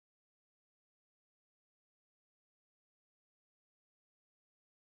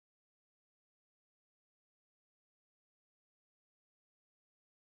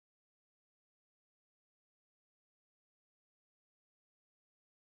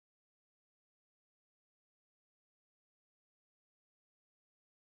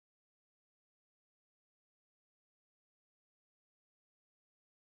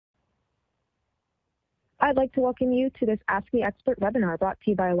I'd like to welcome you to this Ask the Expert webinar brought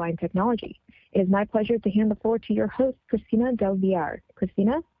to you by Align Technology. It is my pleasure to hand the floor to your host, Christina Del Villar.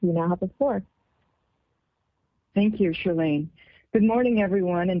 Christina, you now have the floor. Thank you, Charlene. Good morning,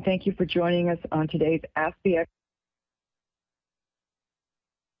 everyone, and thank you for joining us on today's Ask the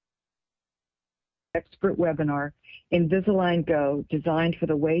Expert webinar, Invisalign Go, designed for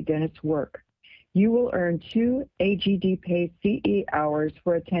the way dentists work. You will earn 2 AGD-paid CE hours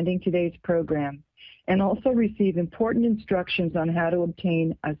for attending today's program and also receive important instructions on how to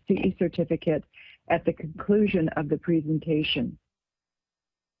obtain a CE certificate at the conclusion of the presentation.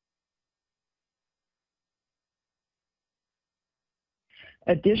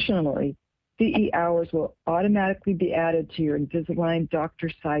 Additionally, CE hours will automatically be added to your Invisalign Doctor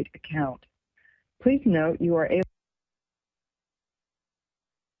Site account. Please note you are able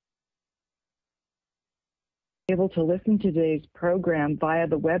to listen to today's program via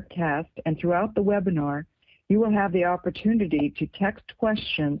the webcast, and throughout the webinar, you will have the opportunity to text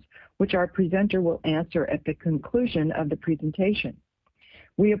questions which our presenter will answer at the conclusion of the presentation.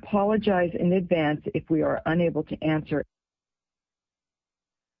 We apologize in advance if we are unable to answer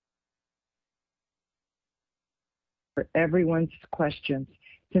for everyone's questions,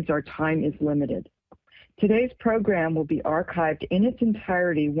 since our time is limited. Today's program will be archived in its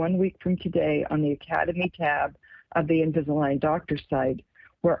entirety 1 week from today on the Academy tab of the Invisalign Doctor Site,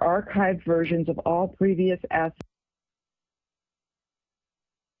 where archived versions of all previous Ask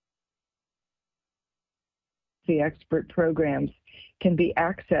the Expert programs can be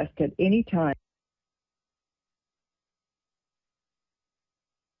accessed at any time,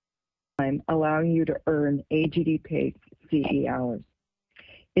 allowing you to earn AGD-paid CE hours.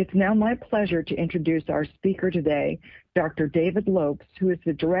 It's now my pleasure to introduce our speaker today, Dr. David Lopes, who is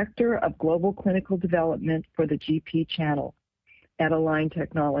the Director of Global Clinical Development for the GP Channel at Align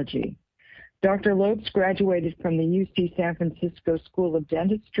Technology. Dr. Lopes graduated from the UC San Francisco School of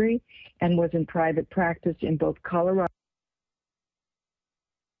Dentistry and was in private practice in both Colorado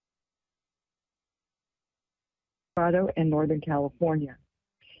and Northern California.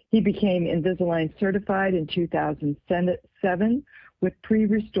 He became Invisalign certified in 2007 with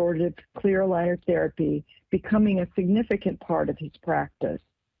pre-restorative clear aligner therapy becoming a significant part of his practice.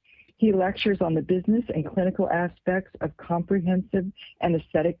 He lectures on the business and clinical aspects of comprehensive and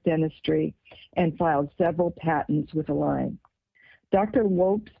aesthetic dentistry and filed several patents with Align. Dr.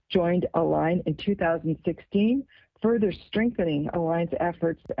 Lopes joined Align in 2016, further strengthening Align's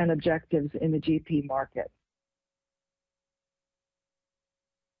efforts and objectives in the GP market.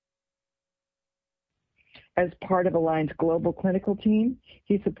 As part of Align's global clinical team,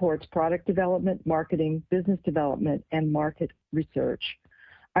 he supports product development, marketing, business development, and market research.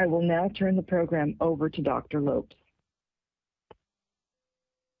 I will now turn the program over to Dr. Lopes.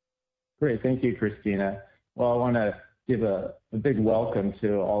 Great, thank you, Christina. Well, I want to give a big welcome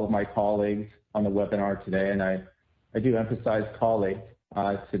to all of my colleagues on the webinar today, and I do emphasize colleagues.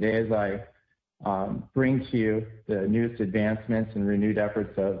 Today, as I bring to you the newest advancements and renewed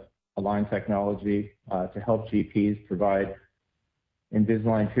efforts of Align Technology to help GPs provide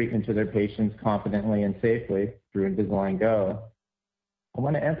Invisalign treatment to their patients confidently and safely through Invisalign Go. I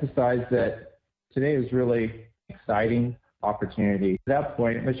want to emphasize that today is really an exciting opportunity. At that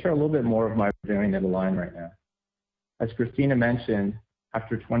point, I'm going to share a little bit more of my doing at Align right now. As Christina mentioned,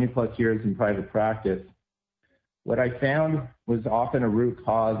 after 20+ years in private practice, what I found was often a root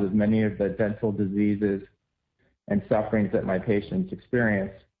cause of many of the dental diseases and sufferings that my patients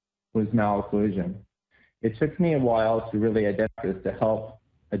experience was malocclusion. It took me a while to really identify this to help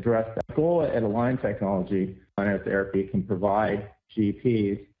address that. The goal at Align Technology, aligner therapy can provide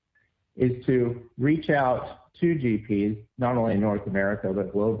GPs, is to reach out to GPs, not only in North America,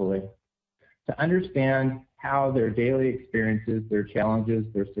 but globally, to understand how their daily experiences, their challenges,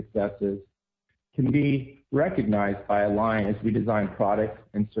 their successes can be recognized by Align as we design products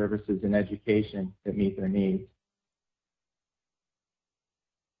and services and education that meet their needs.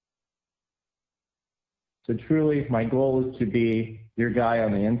 So truly, my goal is to be your guy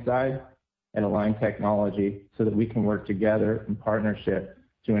on the inside at Align Technology so that we can work together in partnership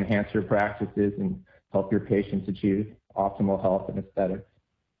to enhance your practices and help your patients achieve optimal health and aesthetics.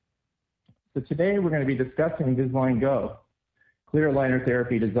 So today we're going to be discussing Invisalign Go, clear aligner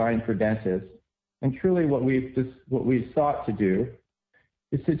therapy designed for dentists. And truly what we've sought to do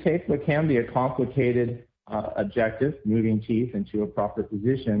is to take what can be a complicated objective, moving teeth into a proper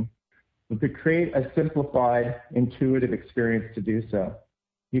position, but to create a simplified, intuitive experience to do so.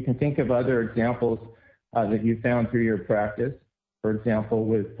 You can think of other examples that you found through your practice, for example,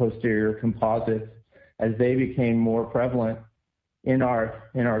 with posterior composites. As they became more prevalent, in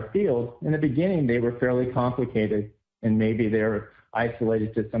our field, in the beginning, they were fairly complicated, and maybe they were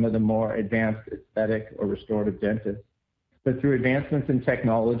isolated to some of the more advanced aesthetic or restorative dentists. But through advancements in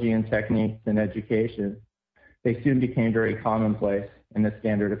technology and techniques and education, they soon became very commonplace in the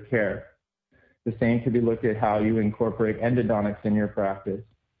standard of care. The same could be looked at how you incorporate endodontics in your practice.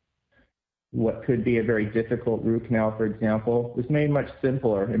 What could be a very difficult root canal, for example, was made much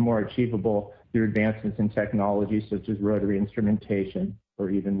simpler and more achievable through advancements in technology such as rotary instrumentation or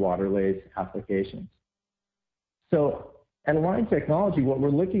even Waterlase applications. So at Align Technology, what we're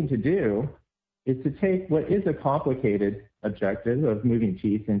looking to do is to take what is a complicated objective of moving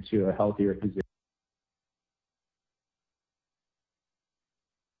teeth into a healthier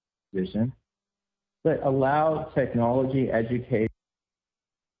position, but allow technology, education,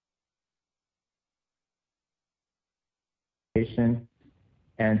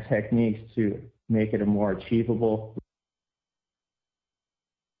 and techniques to make it a more achievable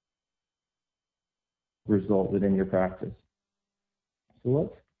result within your practice. So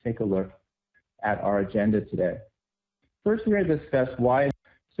let's take a look at our agenda today. First, we're going to discuss why.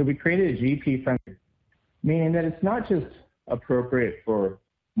 So we created a GP-friendly, meaning that it's not just appropriate for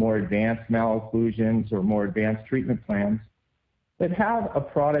more advanced malocclusions or more advanced treatment plans, but have a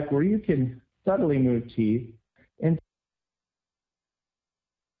product where you can subtly move teeth into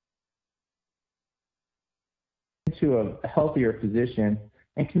a healthier position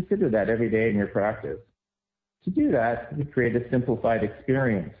and consider that every day in your practice. To do that, we create a simplified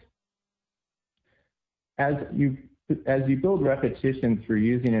experience. As you build repetition through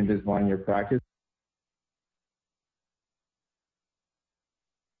using Invisalign in your practice,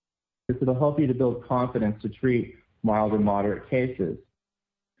 it'll help you to build confidence to treat mild and moderate cases.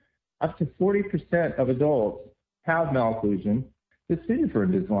 Up to 40% of adults have malocclusion that's suited for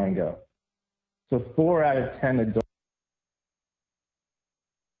Invisalign Go. So 4 out of 10 adults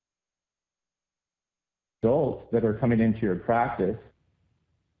that are coming into your practice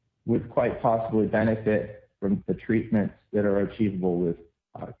would quite possibly benefit from the treatments that are achievable with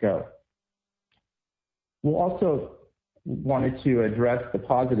Go. We'll also wanted to address the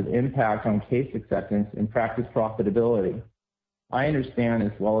positive impact on case acceptance and practice profitability. I understand,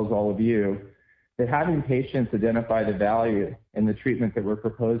 as well as all of you, that having patients identify the value in the treatment that we're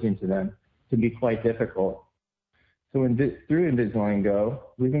proposing to them can be quite difficult. So through Invisalign Go,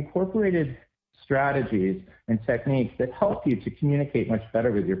 we've incorporated strategies and techniques that help you to communicate much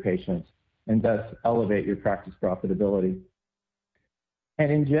better with your patients and thus elevate your practice profitability.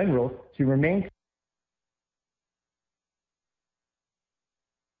 And in general, to remain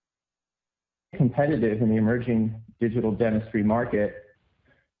competitive in the emerging digital dentistry market,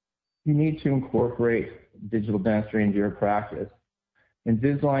 you need to incorporate digital dentistry into your practice.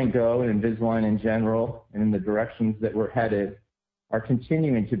 Invisalign Go and Invisalign in general, and in the directions that we're headed, are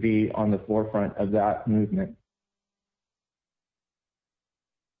continuing to be on the forefront of that movement.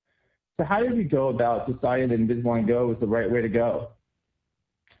 So how did we go about deciding that Invisalign Go was the right way to go?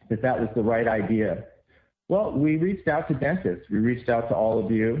 That that was the right idea? Well, we reached out to dentists. We reached out to all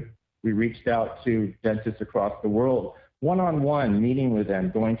of you. We reached out to dentists across the world, one-on-one, meeting with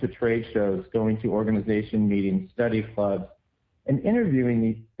them, going to trade shows, going to organization meetings, study clubs, and interviewing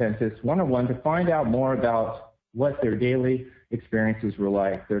these dentists one-on-one to find out more about what their daily experiences were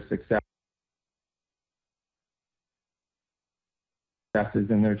like, their successes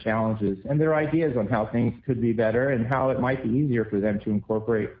and their challenges, and their ideas on how things could be better and how it might be easier for them to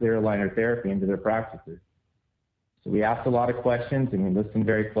incorporate clear aligner therapy into their practices. So we asked a lot of questions and we listened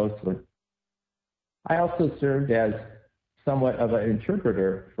very closely. I also served as somewhat of an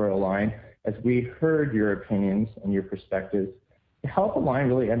interpreter for Align as we heard your opinions and your perspectives to help Align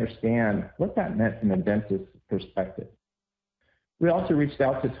really understand what that meant from a dentist's perspective. We also reached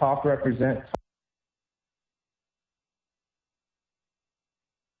out to top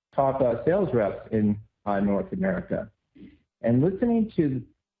sales reps in North America, and listening to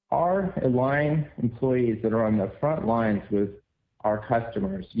our Align employees that are on the front lines with our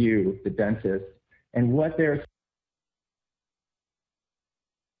customers, you, the dentists, and what their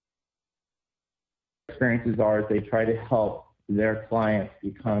experiences are as they try to help their clients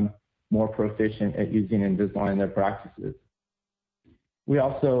become more proficient at using Invisalign in their practices. We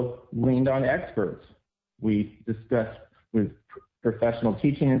also leaned on experts. We discussed with professional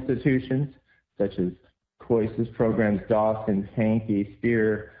teaching institutions such as COIS's programs, Dawson, Hankey,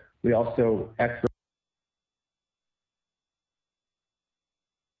 Spear. We also experts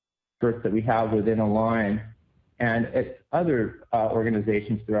that we have within Align and at other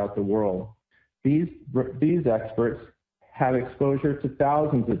organizations throughout the world. These experts have exposure to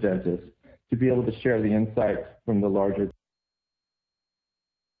thousands of dentists to be able to share the insights from the larger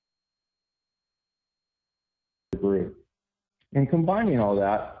And combining all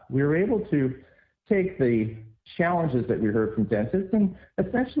that, we were able to take the challenges that we heard from dentists and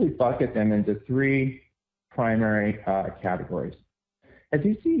essentially bucket them into three primary categories. As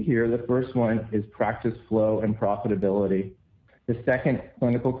you see here, the first one is practice flow and profitability. The second,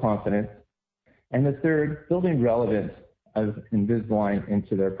 clinical confidence. And the third, building relevance of Invisalign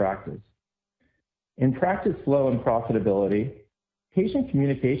into their practice. In practice flow and profitability, patient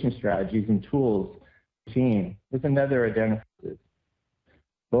communication strategies and tools team was another identifier,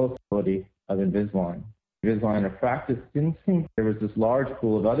 both ability of Invisalign. Invisalign in practice didn't think there was this large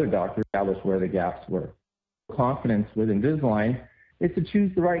pool of other doctors to establish where the gaps were. Confidence with Invisalign is to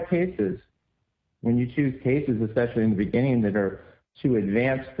choose the right cases. When you choose cases, especially in the beginning, that are too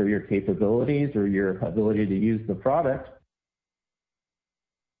advanced for your capabilities or your ability to use the product,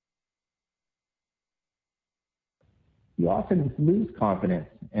 you often lose confidence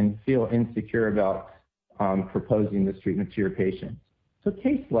and feel insecure about proposing this treatment to your patients. So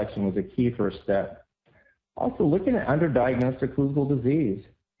case selection was a key first step. Also, looking at underdiagnosed occlusal disease.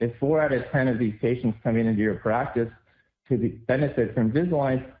 If 4 out of 10 of these patients coming into your practice could benefit from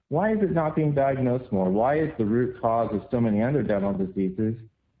Invisalign, why is it not being diagnosed more? Why is the root cause of so many other dental diseases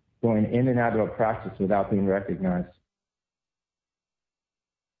going in and out of a practice without being recognized?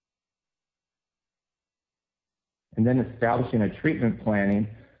 And then establishing a treatment planning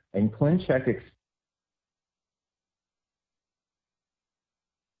and ClinCheck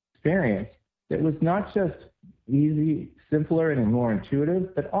experience that was not just easy, simpler, and more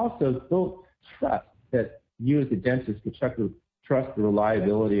intuitive, but also built trust that you as a dentist could trust the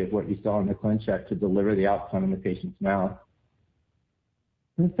reliability of what you saw in the ClinCheck to deliver the outcome in the patient's mouth.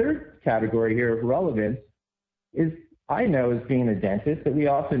 And the third category here of relevance is, I know as being a dentist that we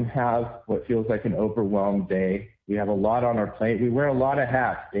often have what feels like an overwhelmed day. We have a lot on our plate. We wear a lot of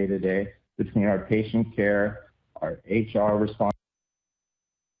hats day to day between our patient care, our HR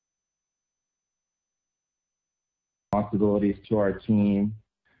responsibilities to our team,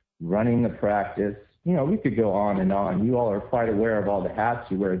 running the practice. You know, we could go on and on. You all are quite aware of all the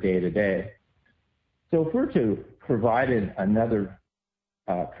hats you wear day to day. So if we're to provide another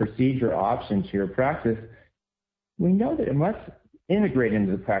procedure option to your practice, we know that it must integrate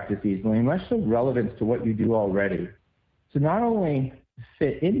into the practice easily. It must show relevance to what you do already. So not only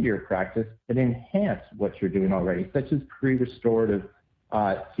fit into your practice, but enhance what you're doing already, such as pre-restorative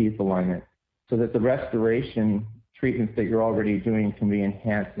teeth alignment, so that the restoration treatments that you're already doing can be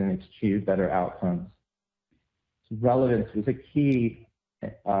enhanced and achieve better outcomes. So relevance was a key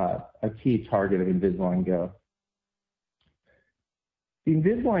target of Invisalign Go. The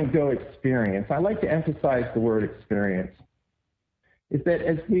Invisalign Go experience, I like to emphasize the word experience, is that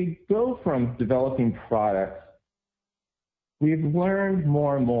as we go from developing products, we've learned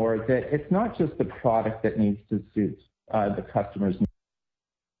more and more that it's not just the product that needs to suit the customer's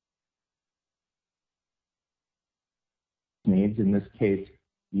needs, in this case,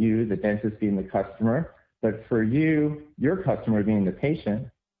 you, the dentist, being the customer, but for you, your customer being the patient,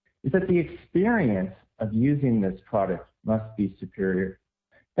 is that the experience of using this product must be superior.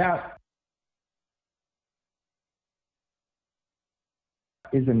 That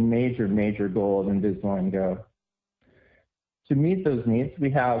is a major, major goal of Invisalign Go. To meet those needs, we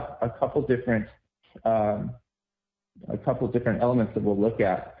have a couple different elements that we'll look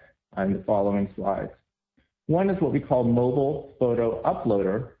at on the following slides. One is what we call Mobile Photo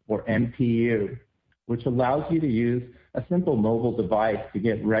Uploader, or MPU, which allows you to use a simple mobile device to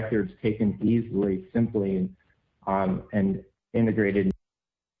get records taken easily, simply, and integrated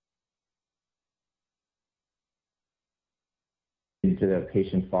into the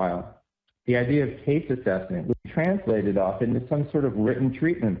patient file. The idea of case assessment was translated often into some sort of written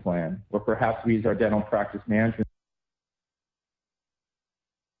treatment plan, or perhaps we use our dental practice management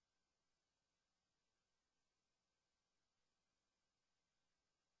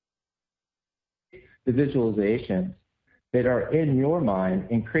the visualizations that are in your mind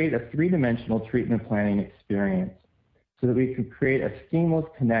and create a three-dimensional treatment planning experience so that we can create a seamless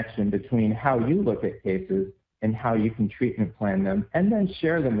connection between how you look at cases and how you can treatment plan them, and then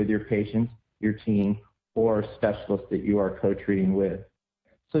share them with your patients, your team, or specialists that you are co-treating with.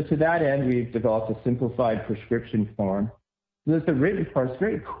 So to that end, we've developed a simplified prescription form so that the written part is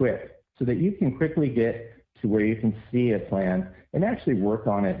very quick, so that you can quickly get to where you can see a plan and actually work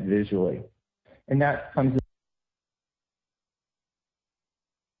on it visually. And that comes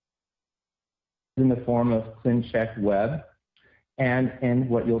in the form of ClinCheck Web and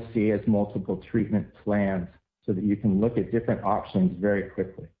what you'll see as multiple treatment plans so that you can look at different options very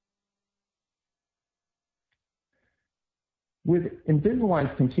quickly. With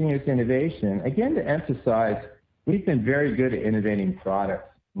Invisalign's continuous innovation, again to emphasize We've been very good at innovating products,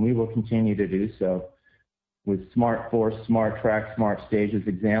 and we will continue to do so with SmartForce, SmartTrack, SmartStages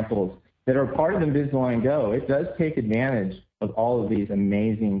examples that are part of Invisalign Go. It does take advantage of all of these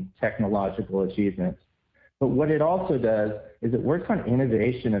amazing technological achievements. But what it also does is it works on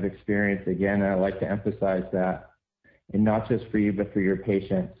innovation of experience again, and I like to emphasize that, and not just for you, but for your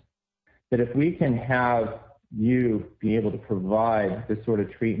patients. That if we can have you be able to provide this sort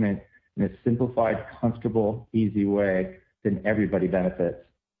of treatment in a simplified, comfortable, easy way, then everybody benefits.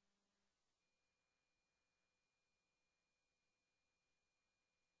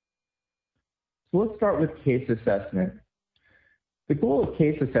 So let's start with case assessment. The goal of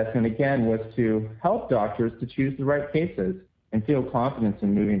case assessment, again, was to help doctors to choose the right cases and feel confidence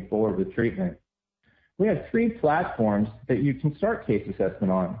in moving forward with treatment. We have 3 platforms that you can start case assessment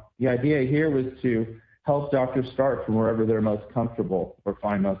on. The idea here was to help doctors start from wherever they're most comfortable or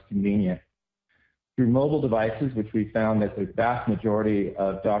find most convenient. Through mobile devices, which we found that the vast majority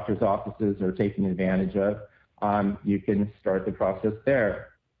of doctors' offices are taking advantage of, you can start the process there.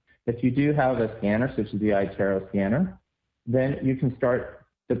 If you do have a scanner, such as the iTero scanner, then you can start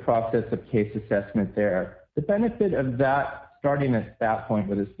the process of case assessment there. The benefit of that, starting at that point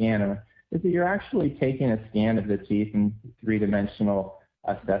with a scanner, is that you're actually taking a scan of the teeth and 3-dimensional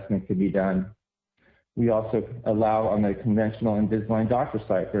assessment can be done. We also allow on the conventional Invisalign doctor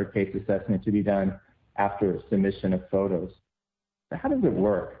site for a case assessment to be done after submission of photos. So how does it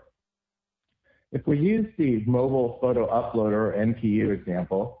work? If we use the mobile photo uploader or MPU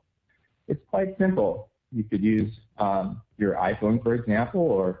example, it's quite simple. You could use your iPhone, for example,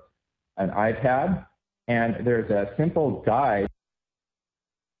 or an iPad, and there's a simple guide,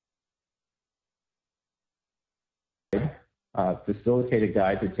 facilitated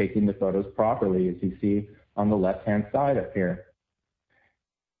guide to taking the photos properly, as you see on the left-hand side up here.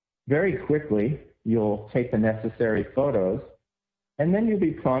 Very quickly, you'll take the necessary photos, and then you'll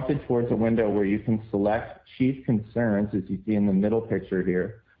be prompted towards a window where you can select chief concerns, as you see in the middle picture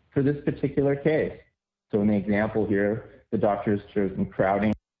here, for this particular case. So in the example here, the doctor has chosen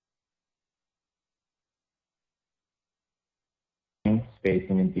crowding,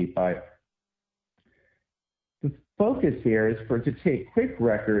 spacing, and deep bite. The focus here is for it to take quick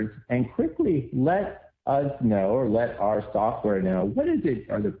records and quickly let us know, or let our software know, what are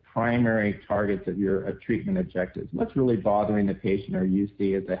the primary targets of your treatment objectives? What's really bothering the patient or you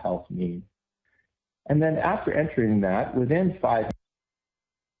see as a health need? And then after entering that, within 5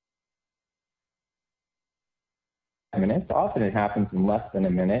 minutes, often it happens in less than a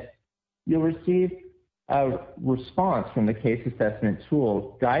minute, you'll receive a response from the case assessment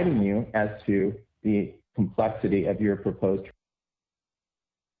tool guiding you as to the complexity of your proposed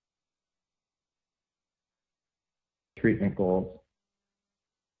treatment goals.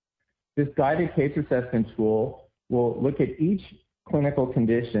 This guided case assessment tool will look at each clinical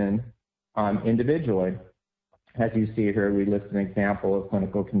condition individually. As you see here, we list an example of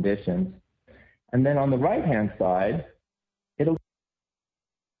clinical conditions. And then on the right-hand side, it'll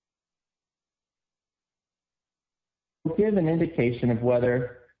give an indication of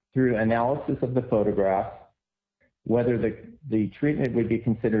whether, through analysis of the photographs, whether the treatment would be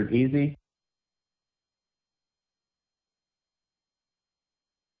considered easy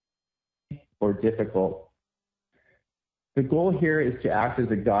or difficult. The goal here is to act as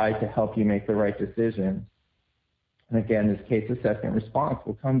a guide to help you make the right decision. And again, this case assessment response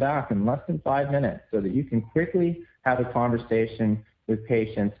will come back in less than 5 minutes so that you can quickly have a conversation with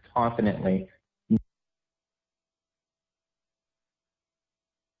patients confidently,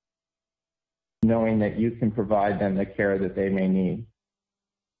 knowing that you can provide them the care that they may need.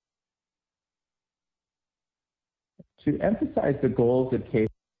 To emphasize the goals of case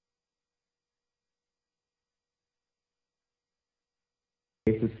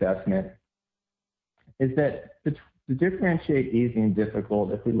assessment is that to differentiate easy and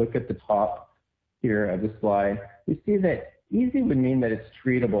difficult, if we look at the top here of the slide, we see that easy would mean that it's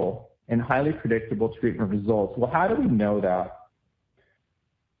treatable and highly predictable treatment results. Well, how do we know that?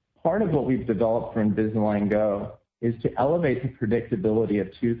 Part of what we've developed for Invisalign Go is to elevate the predictability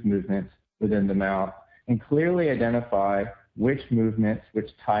of tooth movements within the mouth and clearly identify which movements,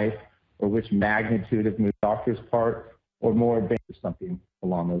 which type, or which magnitude of movement doctor's part or more advanced or something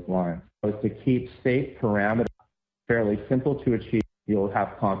along those lines. So to keep safe parameters fairly simple to achieve, you'll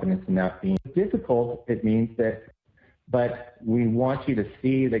have confidence in that being difficult. It means that, but we want you to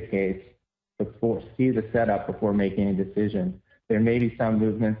see the case before, see the setup before making a decision. There may be some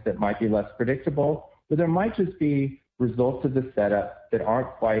movements that might be less predictable, but there might just be results of the setup that aren't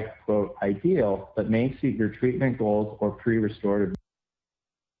quite, quote, ideal, but may suit your treatment goals or pre-restorative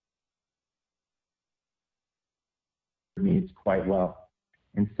needs quite well.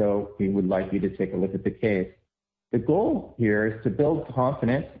 And so we would like you to take a look at the case. The goal here is to build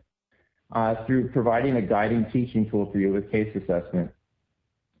confidence through providing a guiding teaching tool for you with case assessment.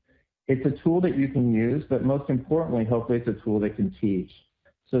 It's a tool that you can use, but most importantly, hopefully it's a tool that can teach,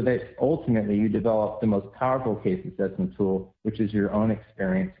 so that ultimately you develop the most powerful case assessment tool, which is your own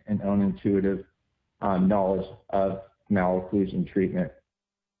experience and own intuitive knowledge of malocclusion treatment.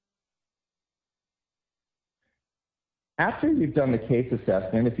 After you've done the case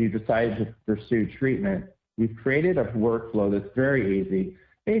assessment, if you decide to pursue treatment, we've created a workflow that's very easy,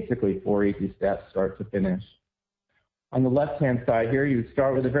 basically 4 easy steps, start to finish. On the left-hand side here, you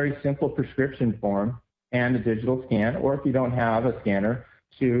start with a very simple prescription form and a digital scan, or if you don't have a scanner,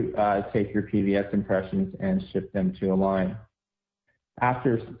 to take your PVS impressions and ship them to Align.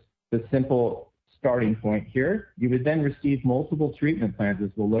 After the simple starting point here, you would then receive multiple treatment plans, as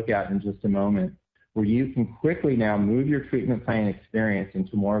we'll look at in just a moment, where you can quickly now move your treatment plan experience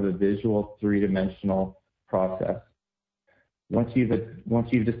into more of a visual, three-dimensional process. Once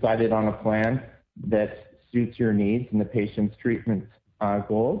you've decided on a plan that suits your needs and the patient's treatment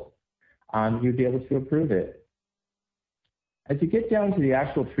goals, you'll be able to approve it. As you get down to the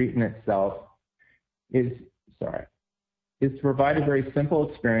actual treatment itself, is to provide a very simple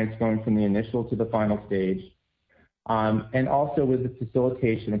experience going from the initial to the final stage, and also with the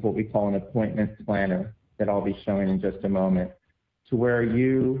facilitation of what we call an appointment planner that I'll be showing in just a moment, to where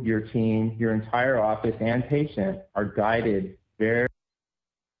you, your team, your entire office, and patient are guided very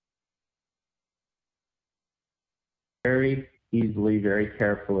easily, very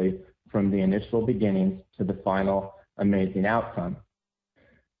carefully from the initial beginnings to the final amazing outcome.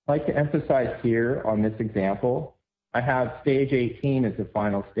 I'd like to emphasize here on this example, I have stage 18 as the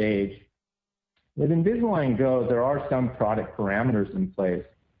final stage. With Invisalign Go, there are some product parameters in place.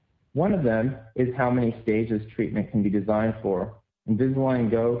 One of them is how many stages treatment can be designed for.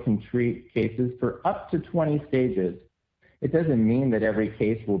 Invisalign Go can treat cases for up to 20 stages. It doesn't mean that every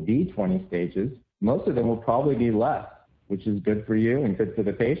case will be 20 stages. Most of them will probably be less, which is good for you and good for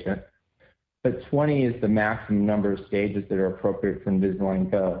the patient. But 20 is the maximum number of stages that are appropriate for Invisalign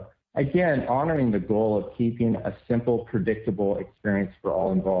Go. Again, honoring the goal of keeping a simple, predictable experience for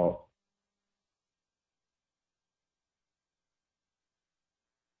all involved.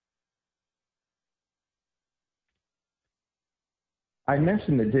 I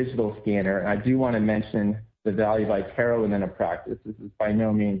mentioned the digital scanner, and I do want to mention the value of iTero within a practice. This is by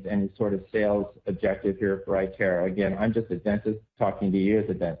no means any sort of sales objective here for iTero. Again, I'm just a dentist talking to you as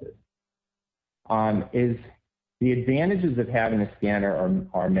a dentist. The advantages of having a scanner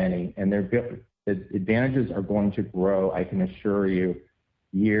are many, and the advantages are going to grow, I can assure you,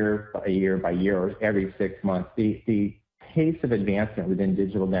 year by year by year, or every 6 months. The pace of advancement within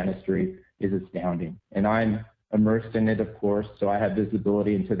digital dentistry is astounding, and I'm immersed in it, of course, so I have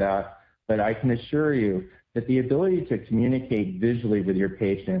visibility into that. But I can assure you that the ability to communicate visually with your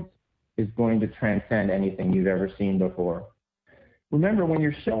patients is going to transcend anything you've ever seen before. Remember, when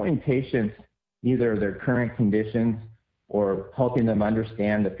you're showing patients either their current conditions or helping them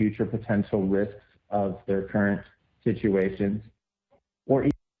understand the future potential risks of their current situations, or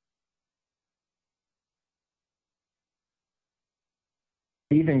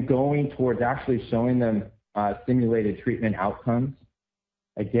even going towards actually showing them simulated treatment outcomes,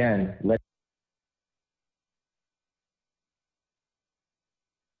 again,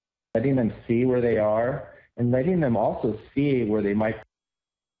 letting them see where they are and letting them also see where they might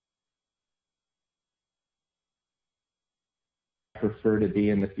prefer to be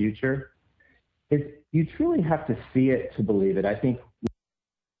in the future. You truly have to see it to believe it. I think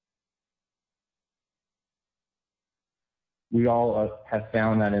we all have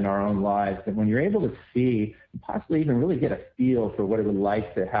found that in our own lives, that when you're able to see, and possibly even really get a feel for what it would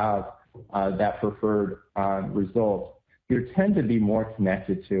like to have that preferred result, you tend to be more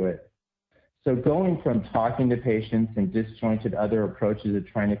connected to it. So going from talking to patients and disjointed other approaches of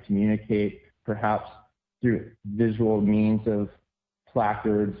trying to communicate, perhaps through visual means of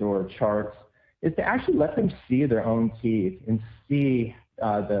placards or charts, is to actually let them see their own teeth and see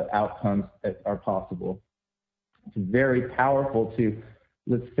the outcomes that are possible. It's very powerful to,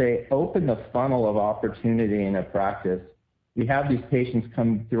 let's say, open the funnel of opportunity in a practice. We have these patients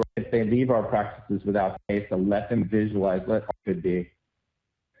come through, if they leave our practices without space, to let them visualize what it could be.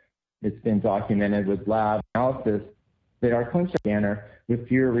 It's been documented with lab analysis that our clinician scanner, with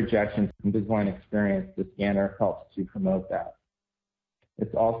fewer rejections from Invisalign experience, the scanner helps to promote that.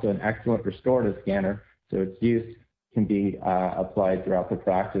 It's also an excellent restorative scanner, so its use can be applied throughout the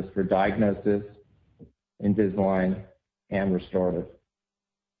practice for diagnosis, Invisalign, and restorative.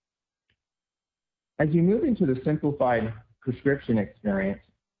 As you move into the simplified prescription experience,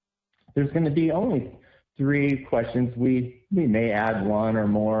 there's going to be only 3 questions. We may add 1 or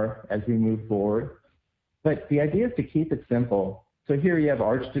more as we move forward, but the idea is to keep it simple. So here you have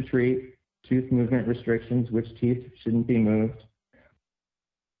arch to treat, tooth movement restrictions, which teeth shouldn't be moved,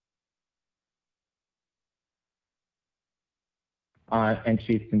 and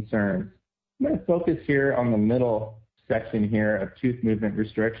chief concerns. I'm going to focus here on the middle section here of tooth movement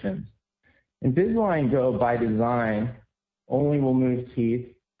restrictions. Invisalign Go, by design, only will move teeth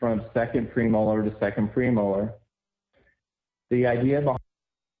from second premolar to second premolar. The idea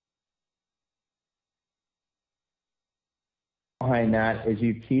behind that is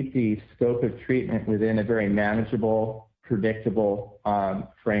you keep the scope of treatment within a very manageable, predictable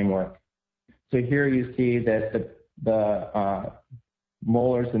framework. So here you see that the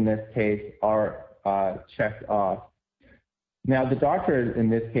molars in this case are checked off. Now the doctor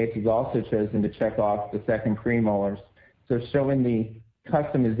in this case has also chosen to check off the second premolars, so showing the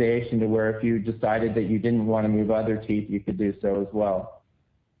customization to where if you decided that you didn't want to move other teeth, you could do so as well.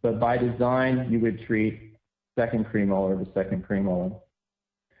 But by design, you would treat second premolar to second premolar.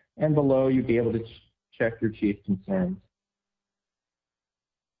 And below, you'd be able to check your chief concerns.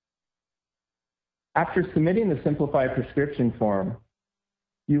 After submitting the simplified prescription form,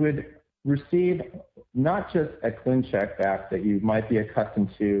 you would receive not just a ClinCheck back that you might be accustomed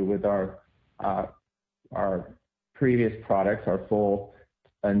to with our previous products, our full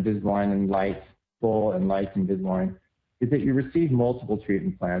Invisalign and Light, full and Light Invisalign, is that you receive multiple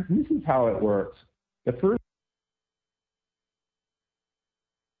treatment plans. And this is how it works. The first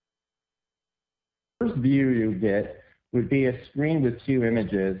view you get would be a screen with 2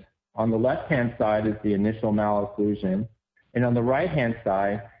 images. On the left-hand side is the initial malocclusion, and on the right-hand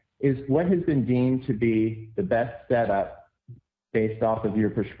side is what has been deemed to be the best setup based off of your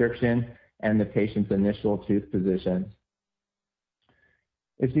prescription and the patient's initial tooth positions.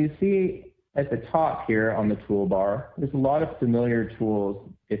 As you see at the top here on the toolbar, there's a lot of familiar tools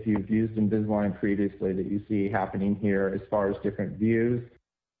if you've used Invisalign previously that you see happening here as far as different views,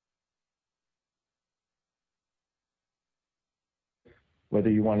 whether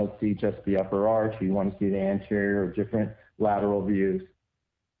you want to see just the upper arch or you want to see the anterior or different lateral views.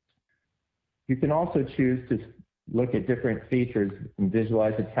 You can also choose to look at different features and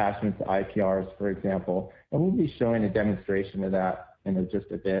visualize attachments to IPRs, for example, and we'll be showing a demonstration of that in just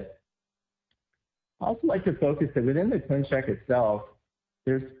a bit. I also like to focus that within the ClinCheck itself,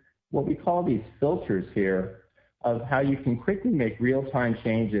 there's what we call these filters here of how you can quickly make real-time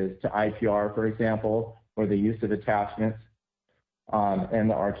changes to IPR, for example, or the use of attachments and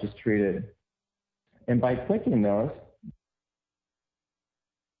the arches treated. And by clicking those,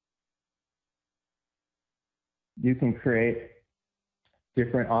 you can create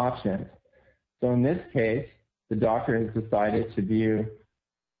different options. So in this case, the doctor has decided to view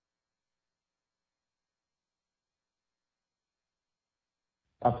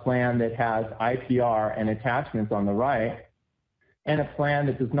a plan that has IPR and attachments on the right, and a plan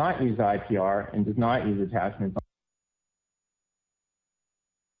that does not use IPR and does not use attachments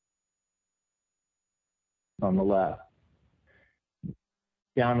on the left.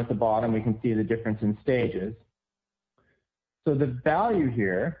 Down at the bottom, we can see the difference in stages. So the value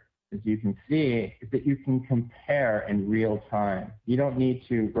here, as you can see, is that you can compare in real time. You don't need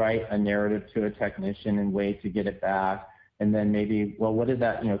to write a narrative to a technician and wait to get it back, and then maybe, well, what did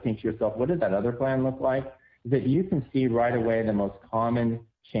that, think to yourself, what did that other plan look like? That you can see right away the most common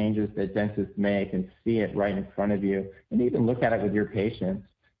changes that dentists make and see it right in front of you, and even look at it with your patients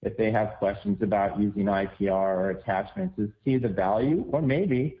if they have questions about using IPR or attachments, to see the value, or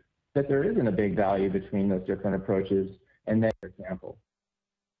maybe that there isn't a big value between those different approaches. And then, for example,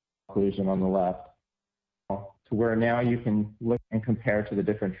 occlusion on the left, to where now you can look and compare to the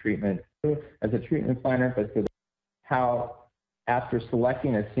different treatment as a treatment planner, but for how after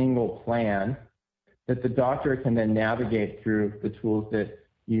selecting a single plan, that the doctor can then navigate through the tools that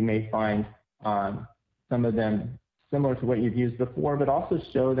you may find, some of them similar to what you've used before, but also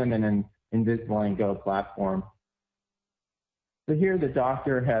show them in an Invisalign Go platform. So here the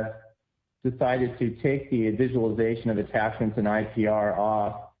doctor has decided to take the visualization of attachments and IPR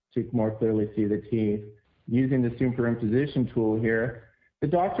off to more clearly see the teeth. Using the superimposition tool here, the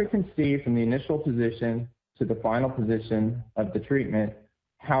doctor can see from the initial position to the final position of the treatment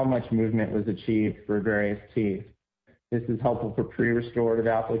how much movement was achieved for various teeth. This is helpful for pre-restorative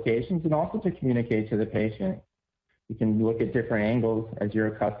applications and also to communicate to the patient. You can look at different angles as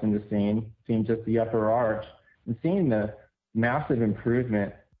you're accustomed to seeing just the upper arch and seeing the massive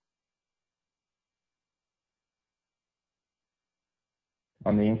improvement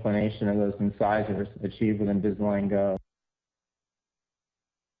on the inclination of those incisors achieved with Invisalign Go.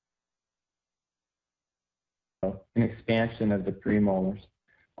 An expansion of the premolars.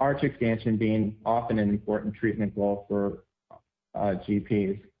 Arch expansion being often an important treatment goal for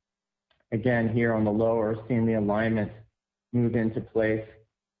GPs. Again, here on the lower, seeing the alignment move into place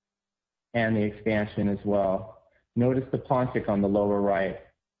and the expansion as well. Notice the pontic on the lower right.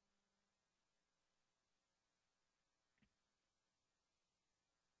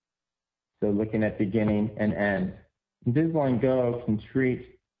 So looking at beginning and end. Invisalign Go can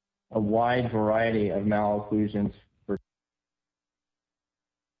treat a wide variety of malocclusions for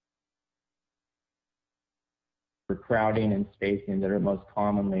crowding and spacing that are most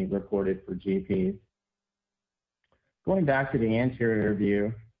commonly reported for GPs. Going back to the anterior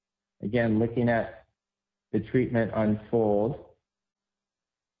view, again, looking at the treatment unfold,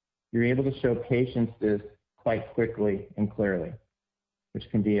 you're able to show patients this quite quickly and clearly, which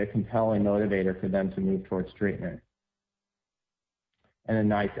can be a compelling motivator for them to move towards treatment, and a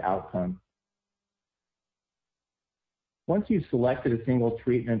nice outcome. Once you've selected a single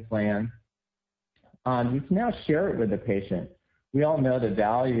treatment plan, you can now share it with the patient. We all know the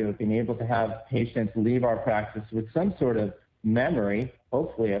value of being able to have patients leave our practice with some sort of memory,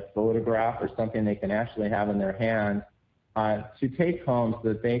 hopefully a photograph or something they can actually have in their hands, to take home so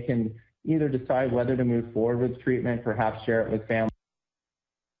that they can either decide whether to move forward with treatment, perhaps share it with family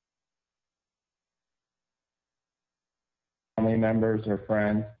members or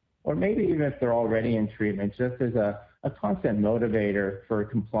friends, or maybe even if they're already in treatment, just as a constant motivator for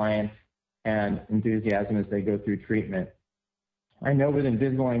compliance and enthusiasm as they go through treatment. I know with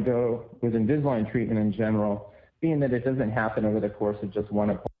Invisalign Go, with Invisalign treatment in general, being that it doesn't happen over the course of just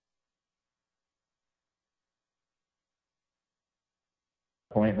one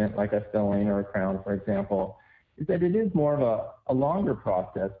appointment, like a filling or a crown, for example, is that it is more of a longer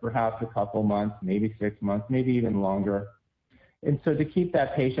process, perhaps a couple months, maybe 6 months, maybe even longer. And so to keep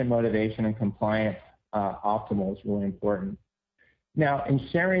that patient motivation and compliance optimal is really important. Now, in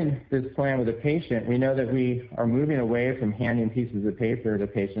sharing this plan with a patient, we know that we are moving away from handing pieces of paper to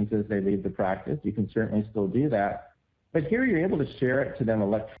patients as they leave the practice. You can certainly still do that. But here you're able to share it to them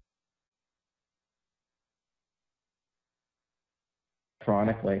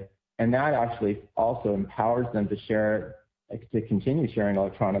electronically. And that actually also empowers them to share it, to continue sharing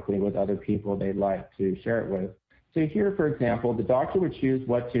electronically with other people they'd like to share it with. So here, for example, the doctor would choose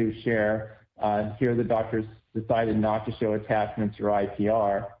what to share. Here the doctor's decided not to show attachments or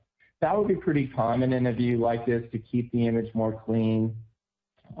IPR. That would be pretty common in a view like this, to keep the image more clean,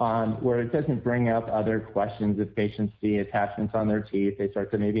 where it doesn't bring up other questions. If patients see attachments on their teeth, they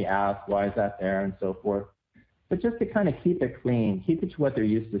start to maybe ask, why is that there, and so forth. But just to kind of keep it clean, keep it to what they're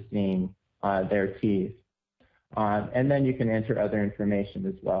used to seeing, their teeth. And then you can enter other information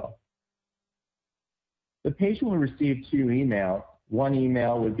as well. The patient will receive 2 emails. One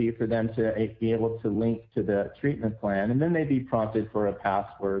email would be for them to be able to link to the treatment plan, and then they'd be prompted for a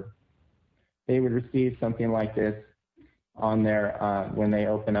password. They would receive something like this on their when they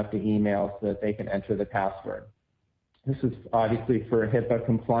open up the email, so that they can enter the password. This is obviously for HIPAA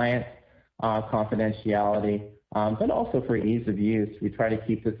compliance, confidentiality, but also for ease of use. We try to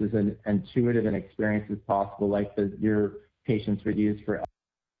keep this as an intuitive an experience as possible, like your patients would use for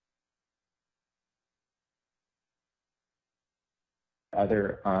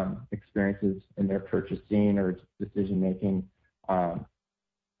other experiences in their purchasing or decision-making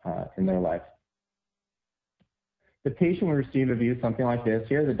in their life. The patient will receive a view something like this.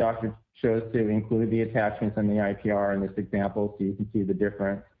 Here, the doctor chose to include the attachments and the IPR in this example, so you can see the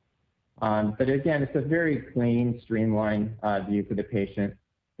difference. But again, it's a very clean, streamlined view for the patient.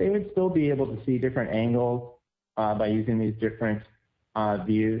 They would still be able to see different angles by using these different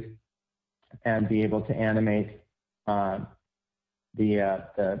views, and be able to animate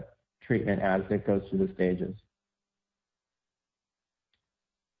the treatment as it goes through the stages.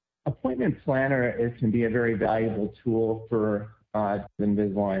 Appointment Planner can be a very valuable tool for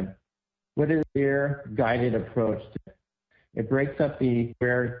Invisalign. What is their guided approach to it? It breaks up the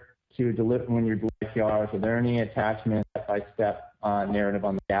where to deliver when you're doing IPRs. Are there any attachments, step-by-step narrative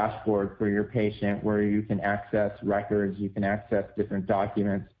on the dashboard for your patient, where you can access records, you can access different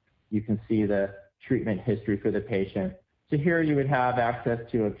documents, you can see the treatment history for the patient. So here you would have access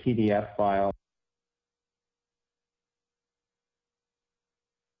to a PDF file.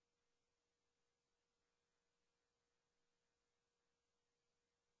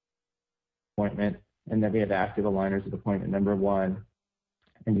 Appointment, and then we have active aligners at appointment number 1.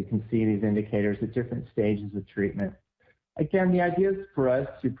 And you can see these indicators at different stages of treatment. Again, the idea is for us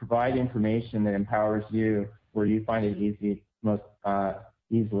to provide information that empowers you, where you find it easy, most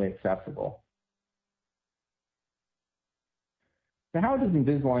easily accessible. So how does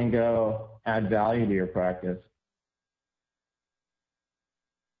Invisalign Go add value to your practice?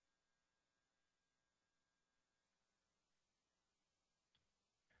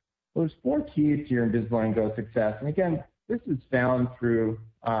 Well, there's 4 keys to your Invisalign Go success. And again, this is found through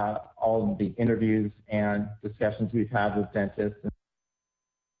all of the interviews and discussions we've had with dentists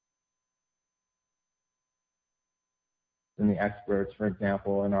and the experts, for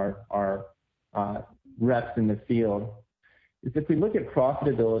example, and our reps in the field, is if we look at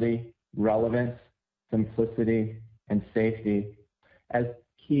profitability, relevance, simplicity, and safety as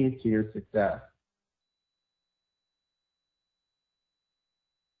keys to your success.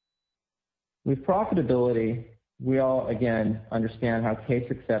 With profitability, we all, again, understand how case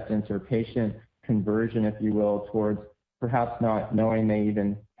acceptance or patient conversion, if you will, towards perhaps not knowing they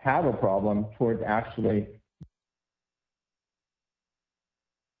even have a problem, towards actually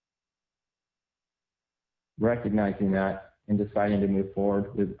recognizing that and deciding to move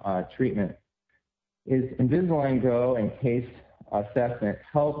forward with treatment. Is Invisalign Go and case assessment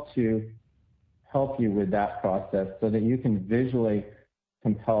help you with that process so that you can visually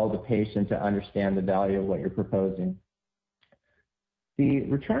compel the patient to understand the value of what you're proposing. The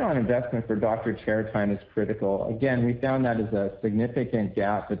return on investment for doctor chair time is critical. Again, we found that is a significant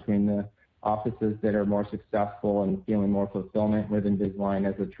gap between the offices that are more successful and feeling more fulfillment with Invisalign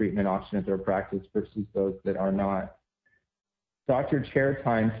as a treatment option at their practice versus those that are not. Doctor chair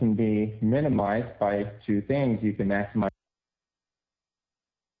time can be minimized by 2 things. You can maximize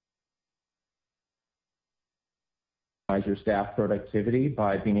your staff productivity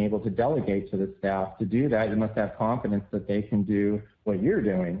by being able to delegate to the staff. To do that, you must have confidence that they can do what you're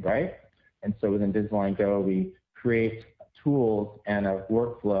doing, right? And so with Invisalign Go, we create tools and a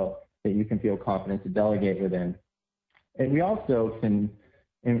workflow that you can feel confident to delegate within. And we also can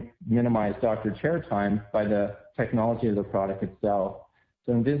minimize doctor chair time by the technology of the product itself.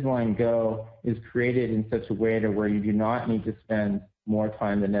 So Invisalign Go is created in such a way to where you do not need to spend more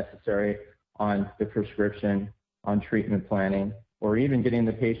time than necessary on the prescription, on treatment planning, or even getting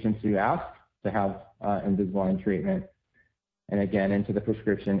the patient to ask to have Invisalign treatment. And again, into the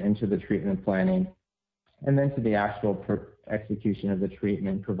prescription, into the treatment planning, and then to the actual execution of the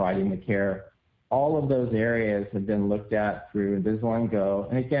treatment, providing the care. All of those areas have been looked at through Invisalign Go,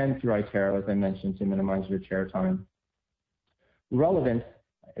 and again, through iTero, as I mentioned, to minimize your chair time. Relevance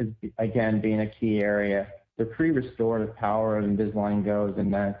is, again, being a key area. The pre-restorative power of Invisalign Go is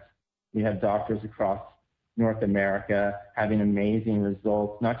immense. We have doctors across North America having amazing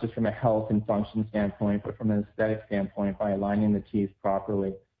results, not just from a health and function standpoint, but from an aesthetic standpoint by aligning the teeth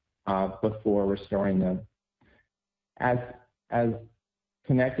properly before restoring them. As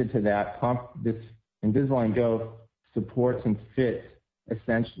connected to that, this Invisalign Go supports and fits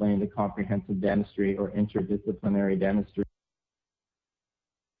essentially into comprehensive dentistry or interdisciplinary dentistry.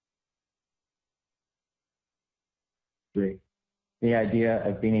 The idea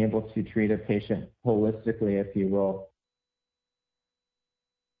of being able to treat a patient holistically, if you will,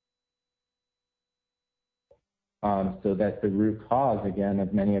 so that the root cause, again,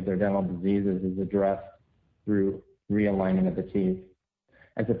 of many of their dental diseases is addressed through realigning of the teeth.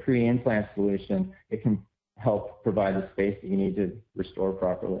 As a pre-implant solution, it can help provide the space that you need to restore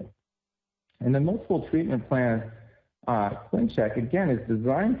properly. And the multiple treatment plan ClinCheck, again, is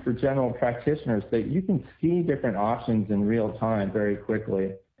designed for general practitioners so that you can see different options in real time very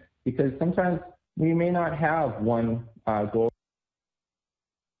quickly, because sometimes we may not have one goal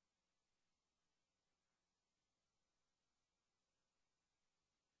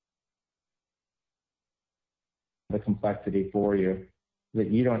the complexity for you, so that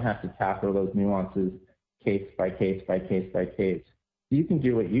you don't have to tackle those nuances case by case by case by case. You can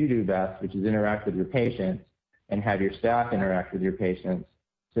do what you do best, which is interact with your patients and have your staff interact with your patients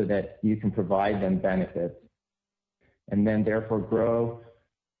so that you can provide them benefits and then therefore grow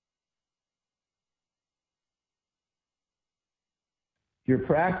your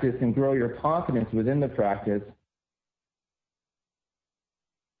practice and grow your confidence within the practice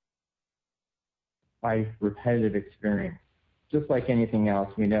by repetitive experience. Just like anything else,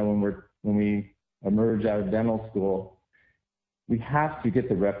 we know when we emerge out of dental school, we have to get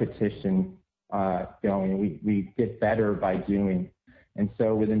the repetition going. We get better by doing. And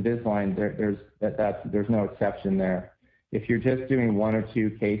so with Invisalign, there's no exception there. If you're just doing 1 or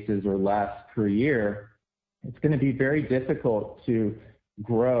 2 cases or less per year, it's going to be very difficult to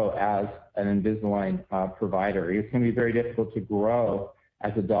grow as an Invisalign provider. It's going to be very difficult to grow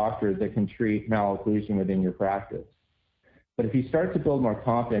as a doctor that can treat malocclusion within your practice. But if you start to build more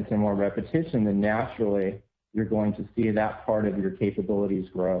confidence and more repetition, then naturally you're going to see that part of your capabilities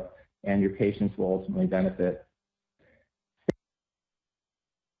grow, and your patients will ultimately benefit.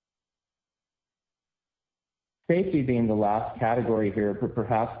 Safety being the last category here, but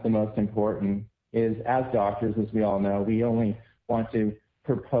perhaps the most important, is as doctors, as we all know, we only want to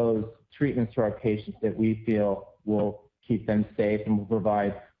propose treatments to our patients that we feel will keep them safe and will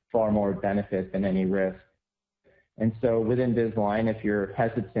provide far more benefit than any risk. And so with Invisalign, if you're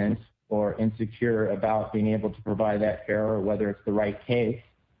hesitant or insecure about being able to provide that care or whether it's the right case,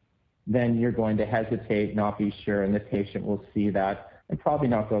 then you're going to hesitate, not be sure, and the patient will see that and probably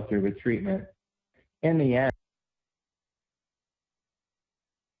not go through with treatment. In the end,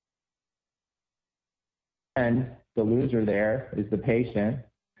 the loser there is the patient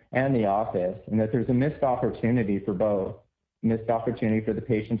and the office, and that there's a missed opportunity for both. Missed opportunity for the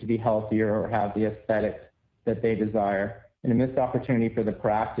patient to be healthier or have the aesthetics that they desire, and a missed opportunity for the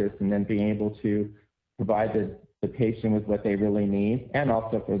practice and then being able to provide the patient with what they really need, and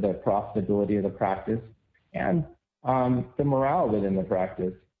also for the profitability of the practice and the morale within the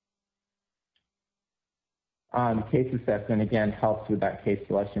practice. Case assessment, again, helps with that case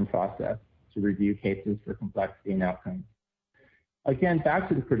selection process to review cases for complexity and outcomes. Again, back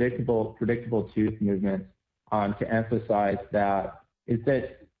to the predictable tooth movement, to emphasize that is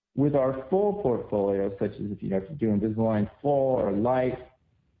that with our full portfolio, such as if you have to do Invisalign Full or Light,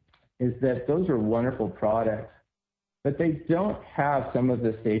 is that those are wonderful products, but they don't have some of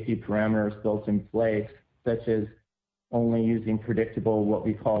the safety parameters built in place, such as only using predictable, what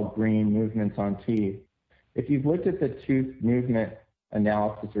we call green movements on teeth. If you've looked at the tooth movement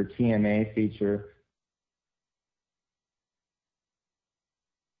analysis or TMA feature,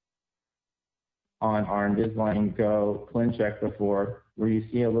 on our Invisalign Go ClinCheck before, where you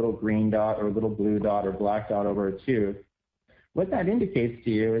see a little green dot or a little blue dot or black dot over a tooth, what that indicates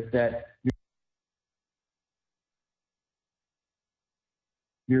to you is that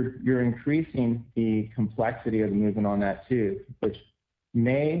you're increasing the complexity of the movement on that tooth, which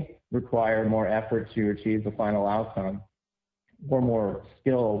may require more effort to achieve the final outcome or more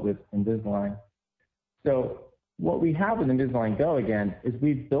skill with Invisalign. So what we have with Invisalign Go, again, is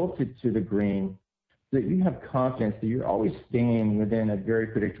we've built it to the green so that you have confidence that you're always staying within a very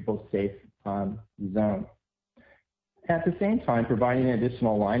predictable, safe zone. At the same time, providing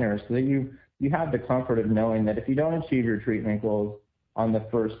additional aligners so that you have the comfort of knowing that if you don't achieve your treatment goals on the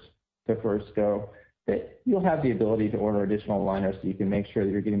first go, that you'll have the ability to order additional aligners so you can make sure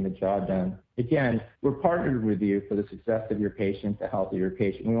that you're getting the job done. Again, we're partnered with you for the success of your patient, the health of your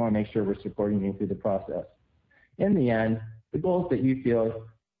patient. We want to make sure we're supporting you through the process. In the end, the goal is that you feel,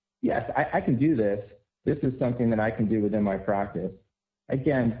 yes, I can do this. This is something that I can do within my practice.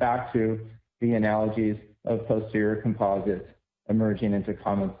 Again, back to the analogies of posterior composites emerging into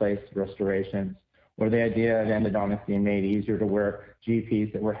commonplace restorations, or the idea of endodontics being made easier to where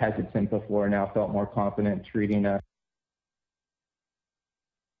GPs that were hesitant before now felt more confident treating a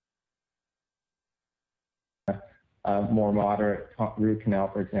more moderate root canal,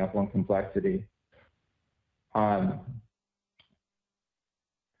 for example, in complexity.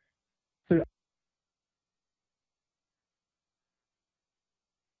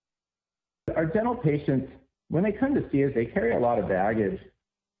 So our dental patients, when they come to see us, they carry a lot of baggage.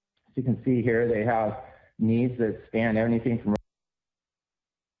 As you can see here, they have needs that span anything from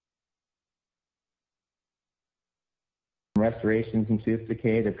restorations and tooth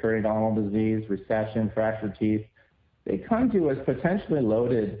decay to periodontal disease, recession, fractured teeth. They come to us potentially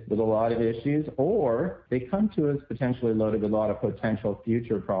loaded with a lot of issues, or they come to us potentially loaded with a lot of potential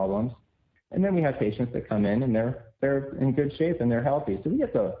future problems. And then we have patients that come in and they're in good shape and they're healthy. So we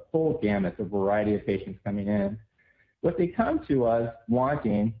get the full gamut, the variety of patients coming in. What they come to us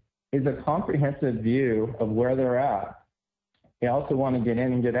wanting is a comprehensive view of where they're at. They also want to get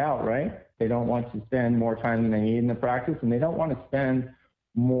in and get out, right? They don't want to spend more time than they need in the practice, and they don't want to spend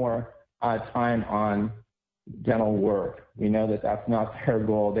more time on dental work. We know that that's not their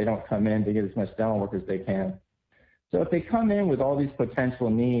goal. They don't come in to get as much dental work as they can. So if they come in with all these potential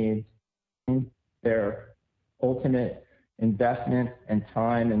needs, their ultimate investment and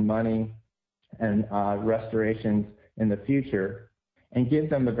time and money and restorations in the future, and give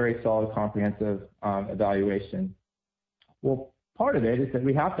them a very solid, comprehensive evaluation. Well, part of it is that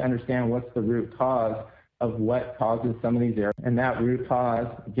we have to understand what's the root cause of what causes some of these errors. And that root cause,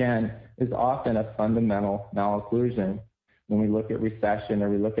 again, is often a fundamental malocclusion. When we look at recession, or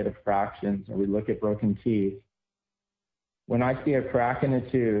we look at fractions, or we look at broken teeth, when I see a crack in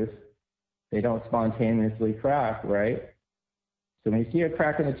a tooth, they don't spontaneously crack, right? So when you see a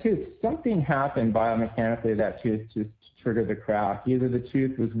crack in the tooth, something happened biomechanically to that tooth to trigger the crack. Either the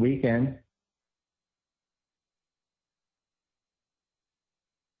tooth was weakened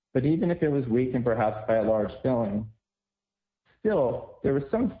But even if it was weakened perhaps by a large filling, still, there were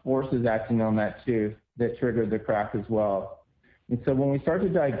some forces acting on that tooth that triggered the crack as well. And so when we start to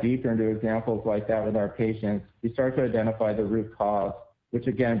dive deeper into examples like that with our patients, we start to identify the root cause, which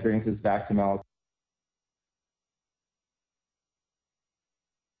again brings us back to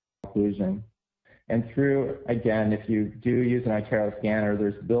malocclusion. And through, again, if you do use an iTero scanner,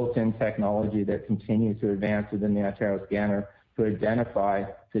 there's built-in technology that continues to advance within the iTero scanner to identify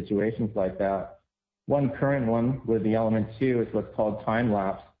situations like that. One current one with the Element 2 is what's called time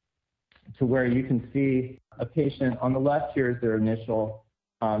lapse, to where you can see a patient on the left here is their initial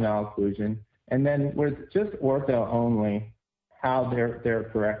malocclusion, and then with just ortho only, how they're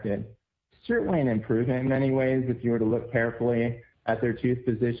corrected. Certainly an improvement in many ways if you were to look carefully at their tooth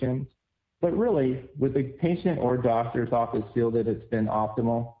positions, but really with the patient or doctor's office feel that it's been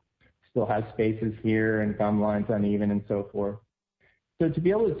optimal, still has spaces here and gum lines uneven and so forth. So to be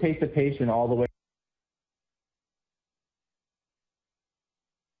able to take the patient all the way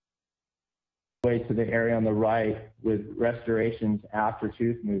to the area on the right with restorations after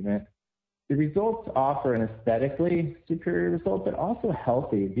tooth movement, the results offer an aesthetically superior result, but also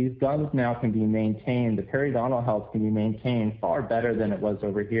healthy. These gums now can be maintained, the periodontal health can be maintained far better than it was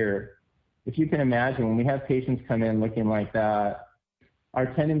over here. If you can imagine, when we have patients come in looking like that,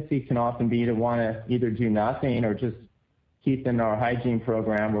 our tendency can often be to want to either do nothing or just keep them in our hygiene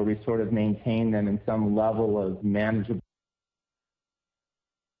program where we sort of maintain them in some level of manageable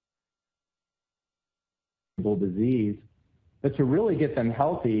disease. But to really get them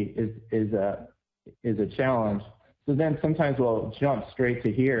healthy is a challenge. So then sometimes we'll jump straight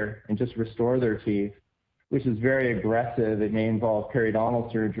to here and just restore their teeth, which is very aggressive. It may involve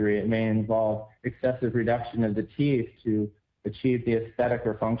periodontal surgery. It may involve excessive reduction of the teeth to achieve the aesthetic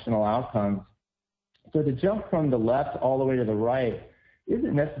or functional outcomes. So to jump from the left all the way to the right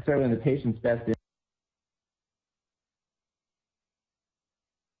isn't necessarily in the patient's best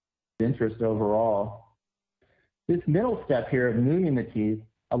interest overall. This middle step here of moving the teeth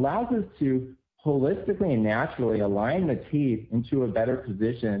allows us to holistically and naturally align the teeth into a better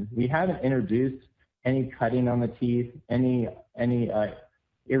position. We haven't introduced any cutting on the teeth, any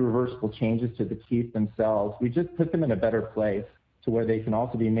irreversible changes to the teeth themselves. We just put them in a better place to where they can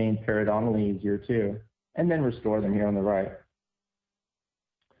also be made periodontally easier too, and then restore them here on the right.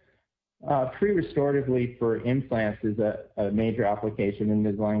 Pre-restoratively for implants is a major application in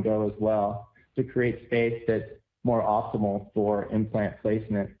Invisalign Go as well, to create space that's more optimal for implant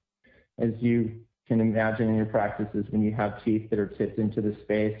placement. As you can imagine in your practices, when you have teeth that are tipped into the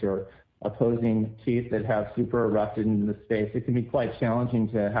space or opposing teeth that have super erupted into the space, it can be quite challenging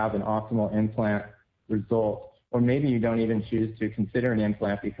to have an optimal implant result. Or maybe you don't even choose to consider an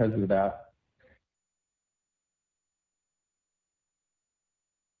implant because of that.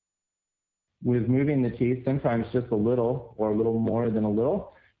 With moving the teeth, sometimes just a little or a little more than a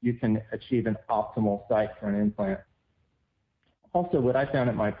little, you can achieve an optimal site for an implant. Also, what I found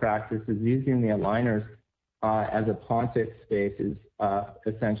at my practice is using the aligners as a pontic space is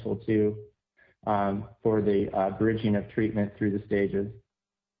essential too for the bridging of treatment through the stages.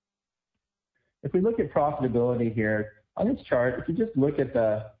 If we look at profitability here, on this chart, if you just look at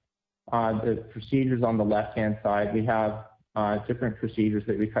the procedures on the left-hand side, we have different procedures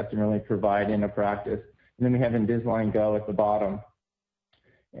that we customarily provide in a practice. And then we have Invisalign Go at the bottom.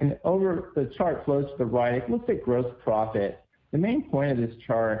 And over the chart flows to the right, it looks at gross profit. The main point of this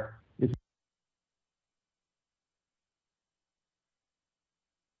chart is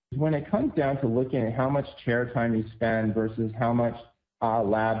when it comes down to looking at how much chair time you spend versus how much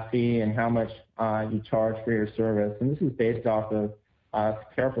lab fee and how much you charge for your service. And this is based off of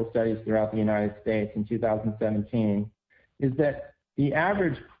careful studies throughout the United States in 2017, is that the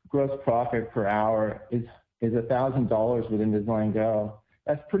average gross profit per hour is $1,000 with Invisalign Go.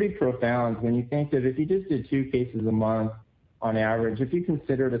 That's pretty profound when you think that if you just did 2 cases a month on average, if you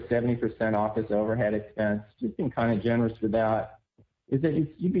considered a 70% office overhead expense, just being kind of generous with that, is that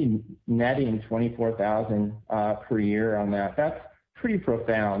you'd be netting $24,000 per year on that. That's pretty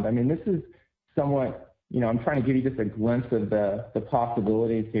profound. I mean, this is somewhat, I'm trying to give you just a glimpse of the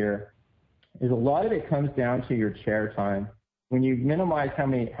possibilities here. Is a lot of it comes down to your chair time. When you minimize how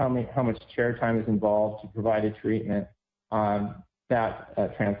much chair time is involved to provide a treatment,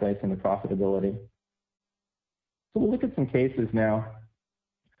 that translates into profitability. So we'll look at some cases now.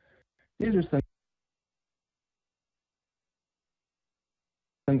 These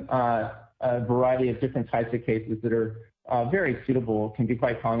are a variety of different types of cases that are very suitable, can be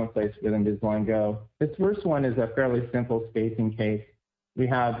quite commonplace with Invisalign Go. This first one is a fairly simple spacing case. We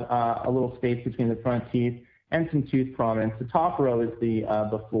have a little space between the front teeth, and some tooth prominence. The top row is the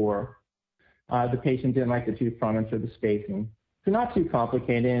before. The patient didn't like the tooth prominence or the spacing. So not too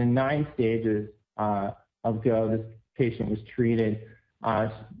complicated. In 9 stages of GO, this patient was treated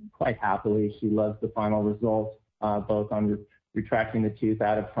quite happily. She loves the final results, both on retracting the tooth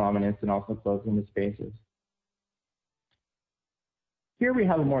out of prominence and also closing the spaces. Here we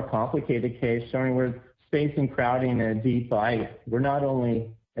have a more complicated case showing where spacing, crowding, and a deep bite were not only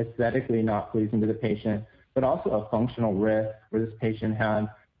aesthetically not pleasing to the patient, but also a functional risk where this patient had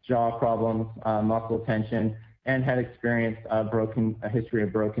jaw problems, muscle tension, and had experienced a history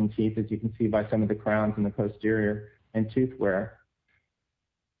of broken teeth, as you can see by some of the crowns in the posterior and tooth wear.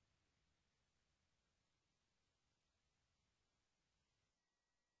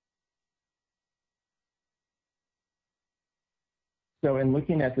 So in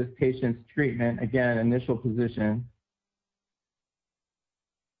looking at this patient's treatment, again, initial position,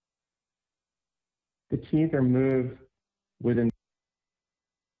 the teeth are moved with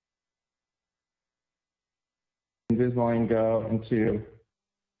Invisalign Go into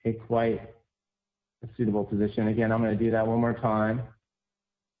a quite suitable position. Again, I'm going to do that one more time.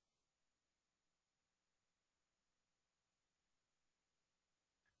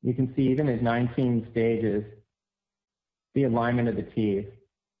 You can see even at 19 stages, the alignment of the teeth.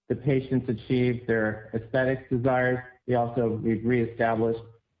 The patients achieved their aesthetic desires. We've reestablished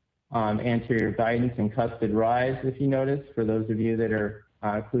anterior guidance and cuspid rise, if you notice, for those of you that are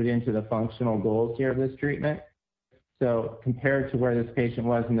clued into the functional goals here of this treatment. So compared to where this patient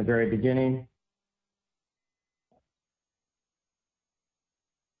was in the very beginning,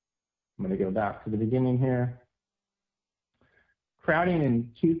 I'm going to go back to the beginning here. Crowding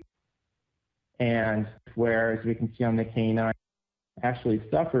in tooth and where, as we can see on the canine, actually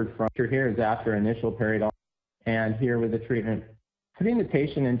suffered from. Here is after initial periodontal, and here with the treatment, putting the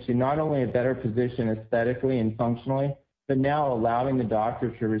patient into not only a better position aesthetically and functionally, but now allowing the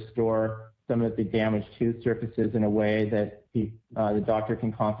doctor to restore some of the damaged tooth surfaces in a way that the doctor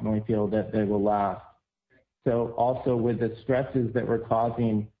can confidently feel that they will last. So also with the stresses that were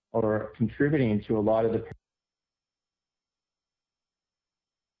causing or contributing to a lot of the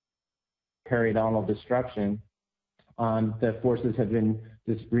periodontal destruction, the forces have been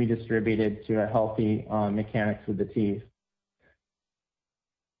just redistributed to a healthy mechanics with the teeth.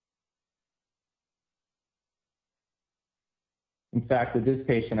 In fact, with this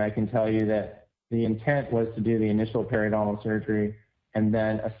patient, I can tell you that the intent was to do the initial periodontal surgery and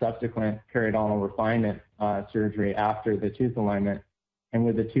then a subsequent periodontal refinement surgery after the tooth alignment. And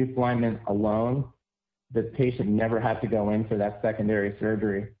with the tooth alignment alone, the patient never had to go in for that secondary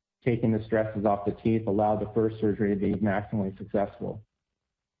surgery. Taking the stresses off the teeth allowed the first surgery to be maximally successful.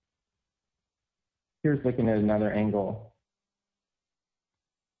 Here's looking at another angle.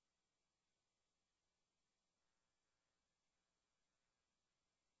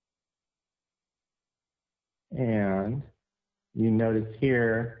 And you notice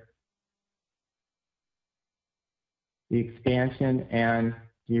here the expansion and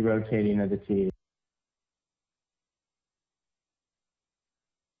derotating of the teeth.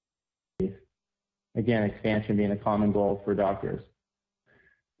 Again, expansion being a common goal for doctors.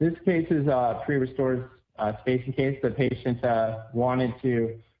 This case is a pre-restored spacing case. The patient wanted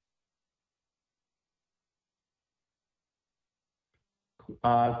to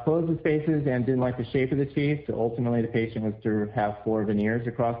close the spaces and didn't like the shape of the teeth. So ultimately, the patient was to have 4 veneers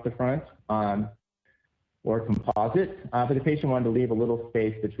across the front or composite. But the patient wanted to leave a little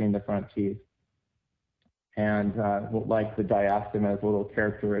space between the front teeth. And like the diastema as a little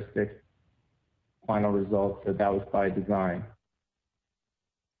characteristic final result, so that was by design.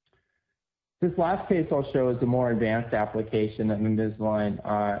 This last case I'll show is a more advanced application of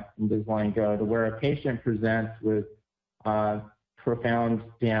Invisalign Go, to where a patient presents with profound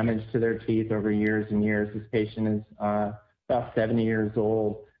damage to their teeth over years and years. This patient is about 70 years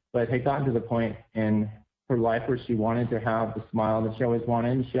old, but had gotten to the point in her life where she wanted to have the smile that she always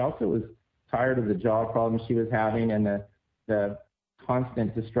wanted, and she also was tired of the jaw problems she was having and the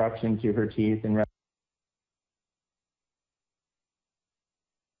constant destruction to her teeth and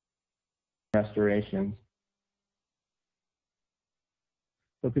restorations.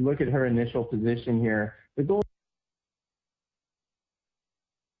 So if we look at her initial position here, the goal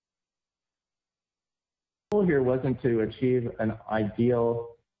here wasn't to achieve an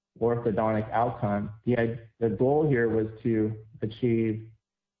ideal orthodontic outcome. The goal here was to achieve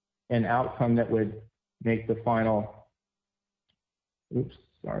an outcome that would make the final, oops,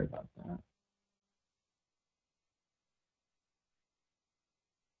 sorry about that.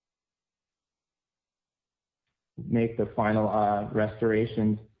 Make the final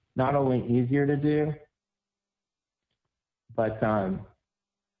restorations not only easier to do, but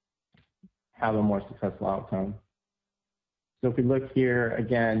have a more successful outcome. So if we look here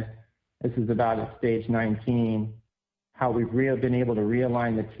again, this is about at stage 19, how we've been able to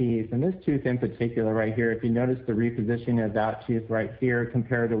realign the teeth. And this tooth in particular right here, if you notice the repositioning of that tooth right here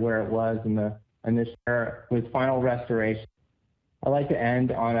compared to where it was in the initial with final restoration. I like to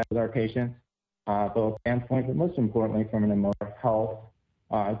end on with our patients, both standpoint, but most importantly from an emotional health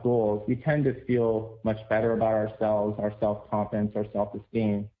goals. We tend to feel much better about ourselves, our self-confidence, our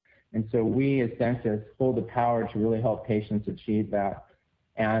self-esteem. And so we as dentists hold the power to really help patients achieve that.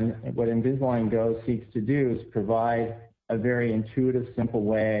 And what Invisalign Go seeks to do is provide a very intuitive, simple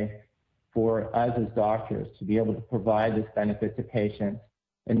way for us as doctors to be able to provide this benefit to patients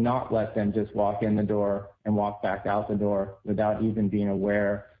and not let them just walk in the door and walk back out the door without even being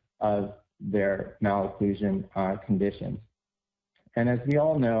aware of their malocclusion conditions. And as we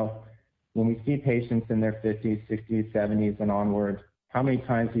all know, when we see patients in their 50s, 60s, 70s, and onward, how many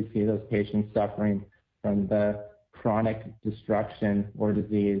times we see those patients suffering from the chronic destruction or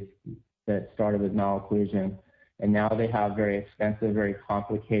disease that started with malocclusion, and now they have very expensive, very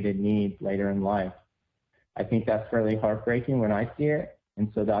complicated needs later in life. I think that's fairly heartbreaking when I see it, and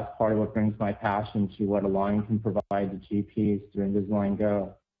so that's part of what brings my passion to what Align can provide the GPs through Invisalign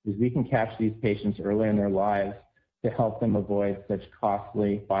Go, is we can catch these patients early in their lives to help them avoid such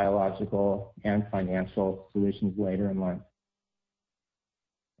costly biological and financial solutions later in life.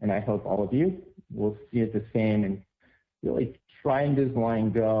 And I hope all of you will see it the same and really try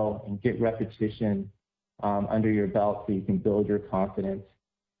Invisalign Go and get repetition under your belt so you can build your confidence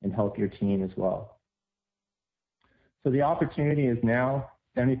and help your team as well. So the opportunity is now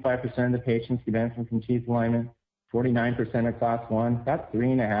 75% of the patients get benefit from teeth alignment, 49% are class 1. That's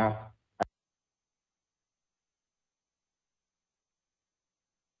 3.5 out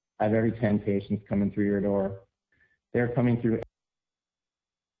of every 10 patients coming through your door. They're coming through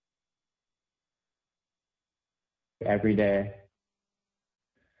every day.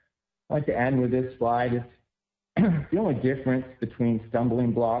 I'd like to end with this slide. It's the only difference between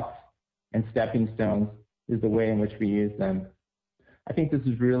stumbling blocks and stepping stones is the way in which we use them. I think this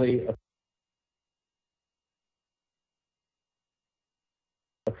is really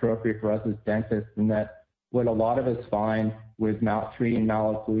appropriate for us as dentists, in that what a lot of us find with treating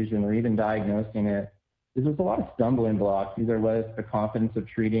malocclusion or even diagnosing it is there's a lot of stumbling blocks, either with the confidence of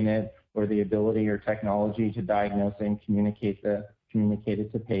treating it or the ability or technology to diagnose it and communicate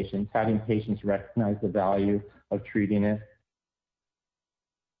it to patients, having patients recognize the value of treating it.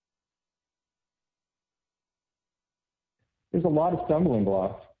 There's a lot of stumbling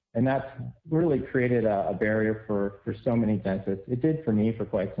blocks, and that's really created a barrier for so many dentists. It did for me for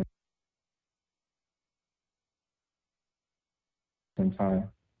quite some time.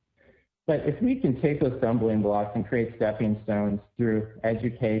 But if we can take those stumbling blocks and create stepping stones through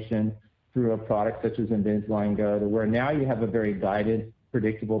education, through a product such as Invisalign Go, to where now you have a very guided,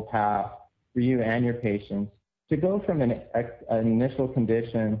 predictable path for you and your patients to go from an initial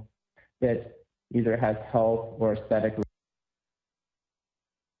condition that either has health or aesthetic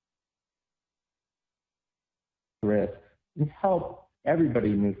risk, and help everybody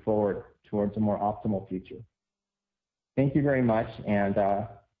move forward towards a more optimal future. Thank you very much, and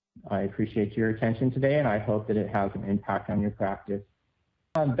I appreciate your attention today, and I hope that it has an impact on your practice.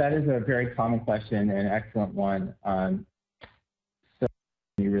 That is a very common question and an excellent one. So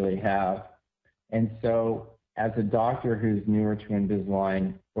you really have. And so as a doctor who's newer to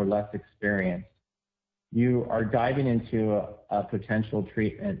Invisalign or less experienced, you are diving into a potential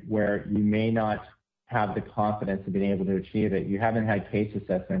treatment where you may not have the confidence of being able to achieve it. You haven't had case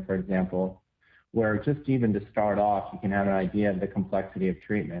assessment, for example, where just even to start off, you can have an idea of the complexity of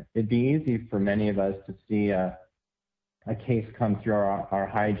treatment. It'd be easy for many of us to see a case come through our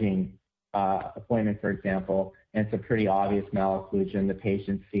hygiene appointment, for example, and it's a pretty obvious malocclusion. The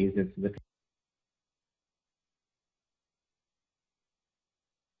patient sees it, so the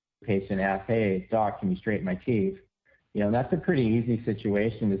patient asks, "Hey, doc, can you straighten my teeth?" You know, that's a pretty easy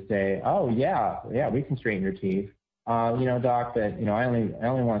situation to say, "Oh, yeah, we can straighten your teeth. You know, doc, but, you know, I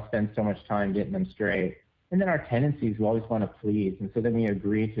only want to spend so much time getting them straight." And then our tendencies, we always want to please. And so then we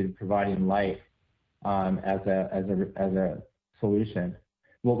agree to providing light as a solution.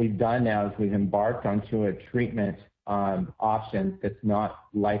 What we've done now is we've embarked onto a treatment option that's not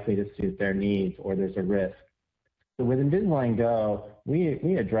likely to suit their needs or there's a risk. So with Invisalign Go,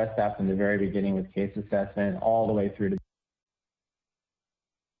 we address that from the very beginning with case assessment all the way through to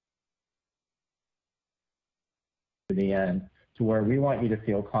the end, to where we want you to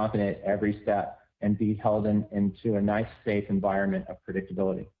feel confident every step and be held into a nice, safe environment of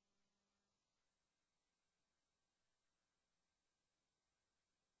predictability.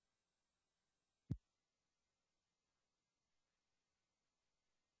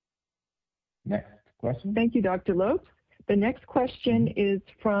 question? Thank you, Dr. Lopes. The next question is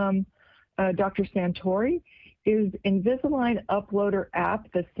from Dr. Santori. Is Invisalign Uploader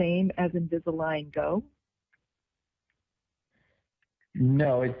app the same as Invisalign Go?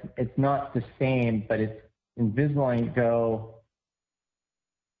 No, it's not the same, but it's Invisalign Go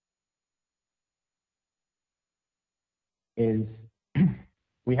is,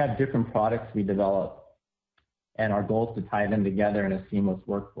 we have different products we develop, and our goal is to tie them together in a seamless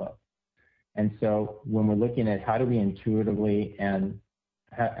workflow. And so when we're looking at how do we intuitively and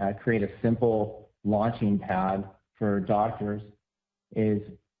create a simple launching pad for doctors, is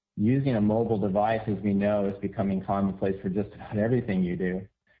using a mobile device, as we know, is becoming commonplace for just about everything you do.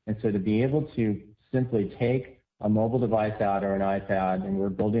 And so to be able to simply take a mobile device out or an iPad, and we're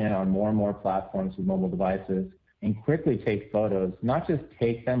building it on more and more platforms with mobile devices, and quickly take photos, not just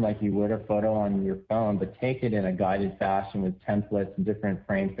take them like you would a photo on your phone, but take it in a guided fashion with templates and different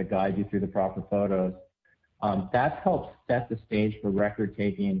frames that guide you through the proper photos. That helps set the stage for record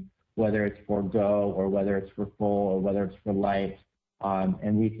taking, whether it's for Go or whether it's for Full or whether it's for Light.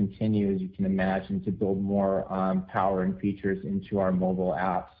 And we continue, as you can imagine, to build more power and features into our mobile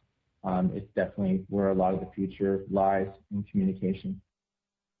apps. It's definitely where a lot of the future lies in communication.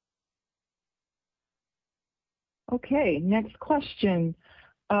 Okay, next question.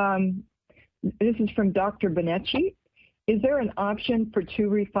 This is from Dr. Bonecci. Is there an option for 2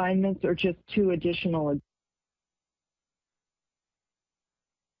 refinements or just 2 additional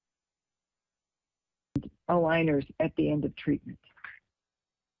aligners at the end of treatment?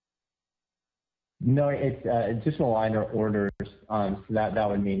 No, it's additional aligner orders. So that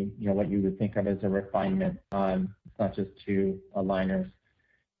would mean, what you would think of as a refinement. It's not just 2 aligners.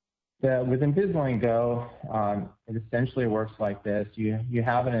 With Invisalign Go, it essentially works like this. You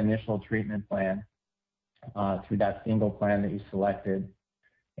have an initial treatment plan through that single plan that you selected.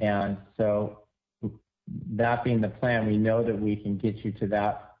 And so that being the plan, we know that we can get you to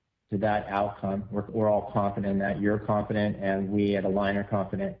that outcome. We're all confident in that. You're confident, and we at Align are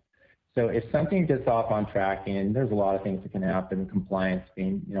confident. So if something gets off on track, and there's a lot of things that can happen, compliance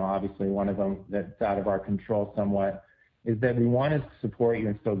being, obviously one of them that's out of our control somewhat, is that we want to support you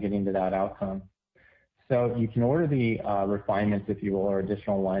in still getting to that outcome. So you can order the refinements, if you will, or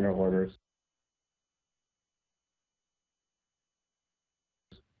additional aligner orders.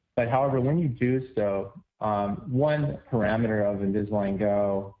 But however, when you do so, one parameter of Invisalign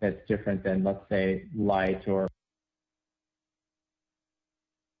Go that's different than, let's say, Light or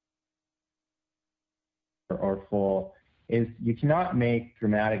Full is you cannot make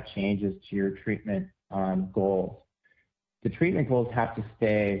dramatic changes to your treatment goals. The treatment goals have to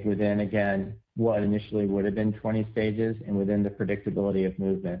stay within, again, what initially would have been 20 stages and within the predictability of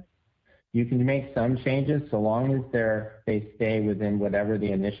movement. You can make some changes so long as they stay within whatever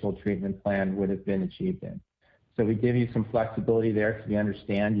the initial treatment plan would have been achieved in. So we give you some flexibility there because we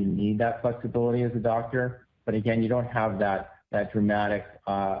understand you need that flexibility as a doctor. But again, you don't have that dramatic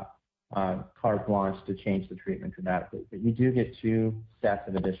carte blanche to change the treatment dramatically. But you do get 2 sets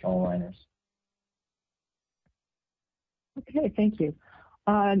of additional aligners. Okay, thank you.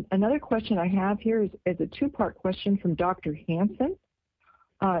 Another question I have here is a 2-part question from Dr. Hansen.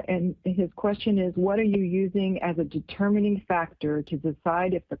 And his question is, what are you using as a determining factor to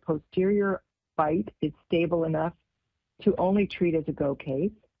decide if the posterior bite is stable enough to only treat as a Go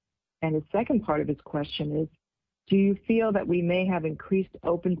case? And the second part of his question is, do you feel that we may have increased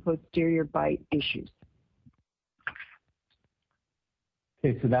open posterior bite issues?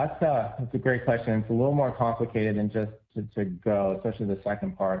 Okay, so that's a great question. It's a little more complicated than just to Go, especially the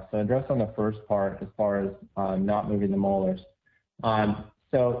second part. So address on the first part as far as not moving the molars.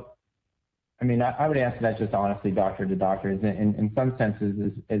 So, I mean, I would answer that just honestly, doctor to doctor. In some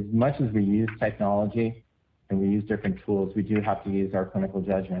senses, as much as we use technology and we use different tools, we do have to use our clinical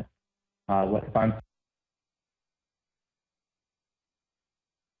judgment. If I'm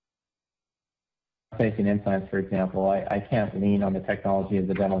placing implants, for example, I can't lean on the technology of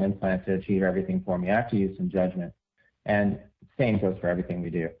the dental implant to achieve everything for me. I have to use some judgment. And same goes for everything we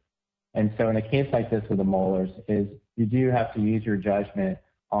do. And so in a case like this with the molars, is you do have to use your judgment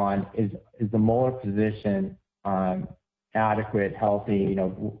on is the molar position adequate, healthy,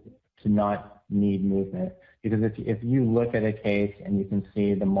 to not need movement. Because if you look at a case and you can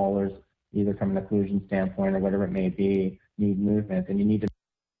see the molars, either from an occlusion standpoint or whatever it may be, need movement, then you need to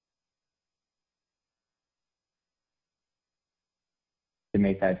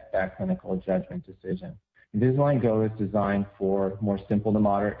make that clinical judgment decision. Invisalign Go is designed for more simple to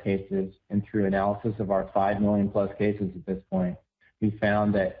moderate cases, and through analysis of our 5 million plus cases at this point, we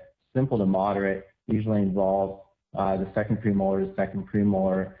found that simple to moderate usually involves the second premolar, the second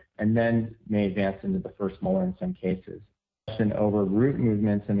premolar, and then may advance into the first molar in some cases. Over root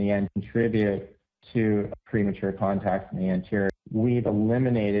movements in the end contribute to premature contacts in the anterior. We've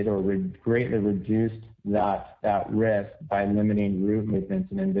eliminated or greatly reduced that risk by limiting root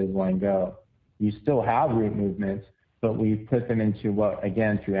movements in Invisalign Go. You still have root movements, but we put them into what,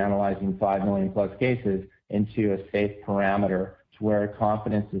 again, through analyzing 5 million plus cases, into a safe parameter to where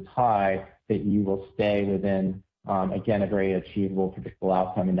confidence is high that you will stay within, again, a very achievable, predictable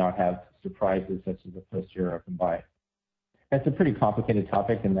outcome and not have surprises such as a posterior open bite. That's a pretty complicated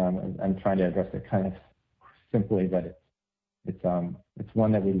topic, and I'm trying to address it kind of simply, but it's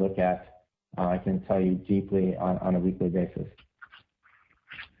one that we look at, I can tell you, deeply on a weekly basis.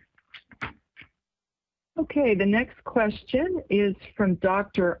 Okay, the next question is from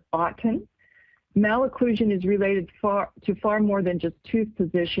Dr. Otten. Malocclusion is related to far more than just tooth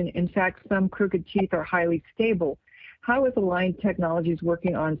position. In fact, some crooked teeth are highly stable. How is Align Technologies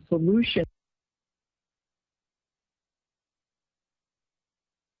working on solutions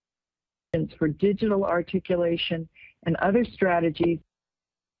for digital articulation and other strategies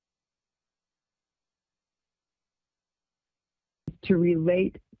to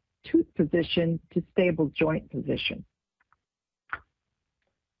relate tooth position to stable joint position?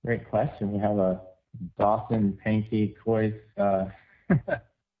 Great question. We have a Dawson Pankey Coyce guy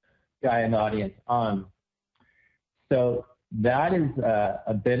in the audience. So that is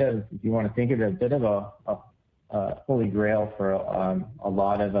a bit of, if you want to think of it, a bit of a holy grail for a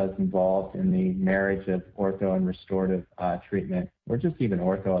lot of us involved in the marriage of ortho and restorative treatment, or just even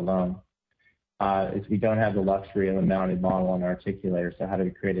ortho alone, is we don't have the luxury of a mounted model and articulator, so how do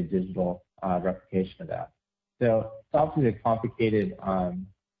we create a digital replication of that? So it's obviously a complicated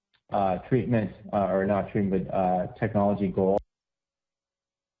treatment, or not treatment, but technology goal.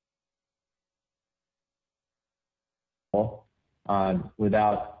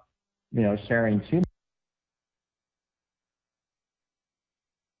 Without, sharing too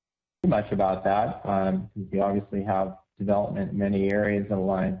much about that, because we obviously have development in many areas of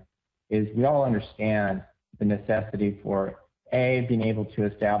Align, is we all understand the necessity for being able to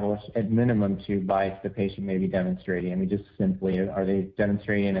establish at minimum 2 bites the patient may be demonstrating. I mean, just simply, are they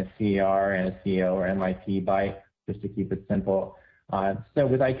demonstrating a CER and a CO or MIP bite, just to keep it simple. So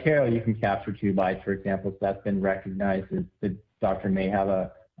with iTero, you can capture 2 bites, for example, so that's been recognized as the doctor may have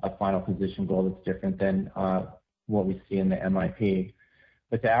a final position goal that's different than what we see in the MIP.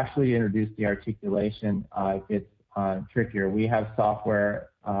 But to actually introduce the articulation gets trickier. We have software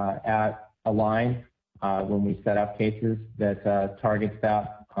at Align when we set up cases that targets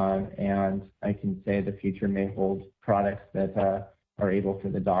that, and I can say the future may hold products that are able for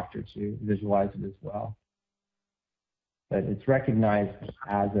the doctor to visualize it as well. But it's recognized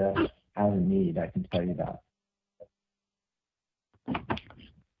as a need, I can tell you that.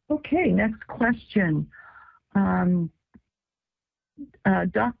 Okay, next question. From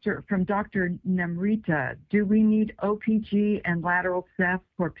Dr. Namrita, do we need OPG and lateral ceph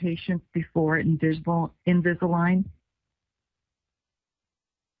for patients before Invisalign?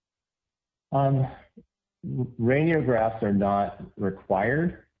 Radiographs are not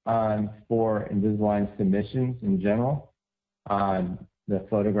required for Invisalign submissions in general. The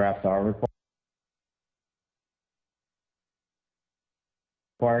photographs are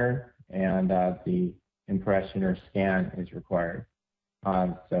required, and the impression or scan is required.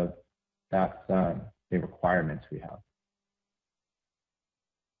 So that's the requirements we have.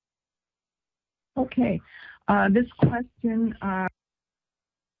 Okay. This question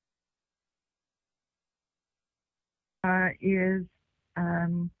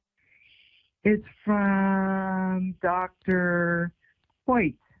is from Dr.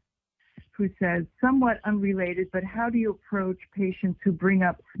 Hoyt, who says, somewhat unrelated, but how do you approach patients who bring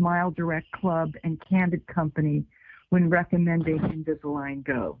up Smile Direct Club and Candid Company when recommending Invisalign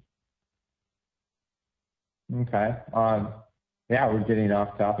Go? Okay. Yeah, we're getting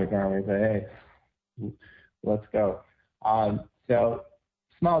off topic, aren't we? But hey, let's go. So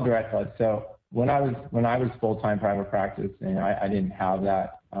Smile Direct Club. So when I was full-time private practice, and I didn't have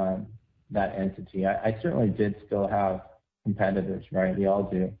that entity. I certainly did still have competitors, right? We all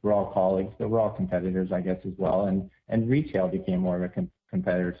do. We're all colleagues, but we're all competitors, I guess, as well. And retail became more of a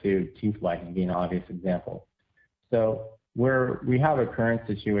competitor too, teeth whitening being an obvious example. So we have a current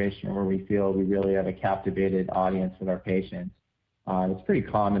situation where we feel we really have a captivated audience with our patients. It's pretty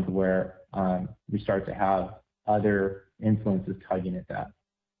common to where we start to have other influences tugging at that.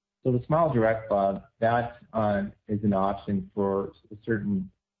 So the Smile Direct Club, that is an option for a certain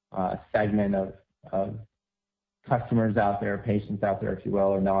segment of customers out there, patients out there, if you will,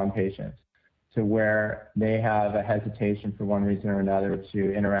 or non-patients. to where they have a hesitation for one reason or another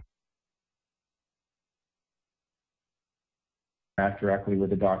to interact directly with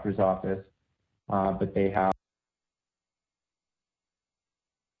the doctor's office, but they have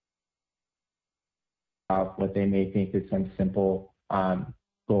what they may think is some simple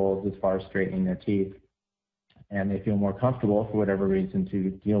goals as far as straightening their teeth. And they feel more comfortable, for whatever reason,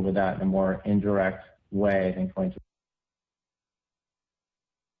 to deal with that in a more indirect way than going to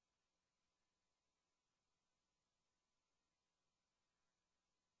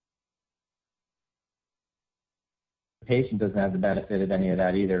the patient doesn't have the benefit of any of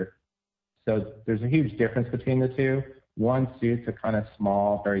that either. So there's a huge difference between the two. One suits a kind of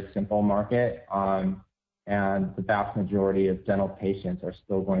small, very simple market, and the vast majority of dental patients are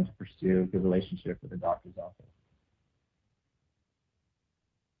still going to pursue a good relationship with the doctor's office.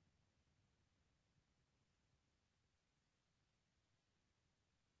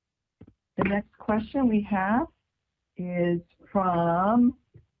 The next question we have is from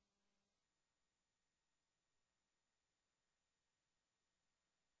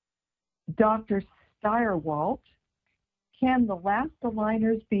Dr. Steyerwalt. Can the last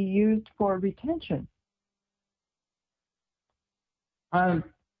aligners be used for retention?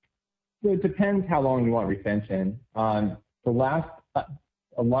 It depends how long you want retention. The last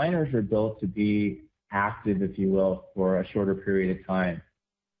aligners are built to be active, if you will, for a shorter period of time.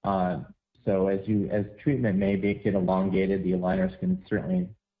 So as treatment may get elongated, the aligners can certainly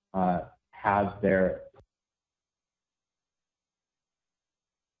have their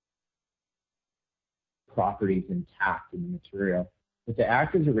properties intact in the material. But to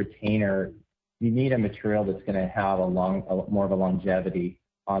act as a retainer, you need a material that's going to have more of a longevity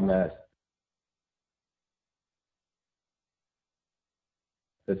on the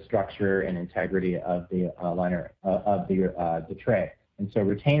structure and integrity of the aligner of the tray. And so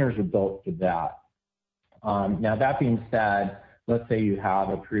retainers are built for that. Now that being said, let's say you have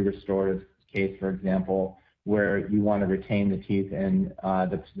a pre-restorative case, for example, where you want to retain the teeth in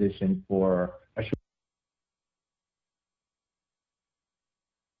the position for a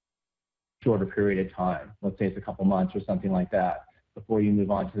shorter period of time. Let's say it's a couple months or something like that before you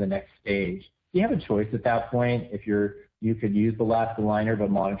move on to the next stage. You have a choice at that point. If you could use the last aligner but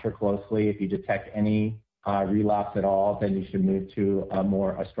monitor closely. If you detect any relapse at all, then you should move to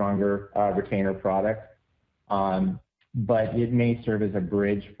a stronger retainer product. But it may serve as a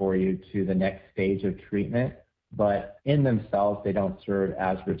bridge for you to the next stage of treatment. But in themselves, they don't serve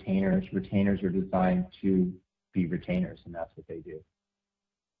as retainers. Retainers are designed to be retainers, and that's what they do.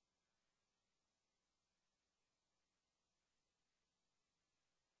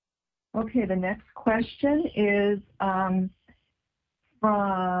 Okay, the next question is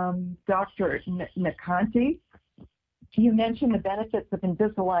from Dr. Nakanti. You mentioned the benefits of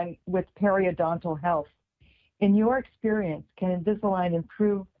Invisalign with periodontal health. In your experience, can Invisalign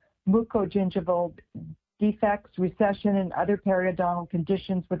improve mucogingival defects, recession, and other periodontal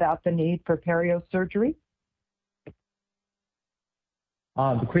conditions without the need for perio surgery?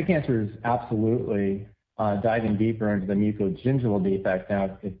 The quick answer is absolutely. Diving deeper into the mucogingival defect.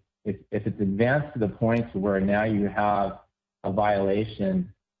 Now, if it's advanced to the point to where now you have a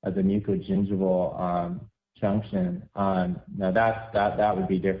violation of the mucogingival junction, now that would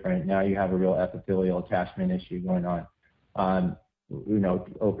be different. Now you have a real epithelial attachment issue going on,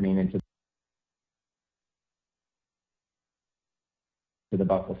 opening into the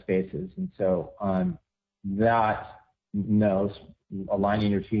buccal spaces, and so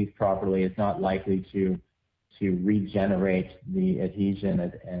aligning your teeth properly is not likely to regenerate the adhesion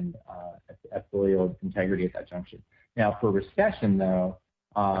and epithelial integrity at that junction. Now, for recession, though,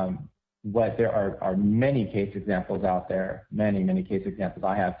 there are many case examples out there, many case examples.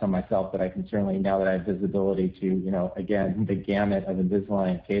 I have some myself, but I can certainly, now that I have visibility to, again, the gamut of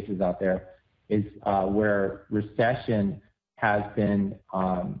Invisalign cases out there, is where recession has been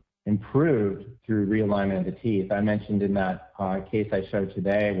improved through realignment of the teeth. I mentioned in that case I showed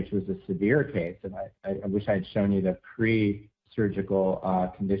today, which was a severe case, and I wish I had shown you the pre-surgical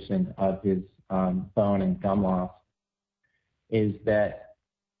condition of his bone and gum loss, is that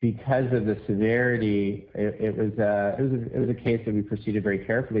because of the severity, it was a case that we proceeded very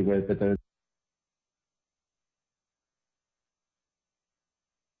carefully with, but the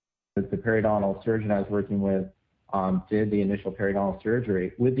periodontal surgeon I was working with did the initial periodontal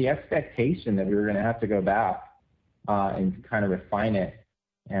surgery with the expectation that we were going to have to go back and kind of refine it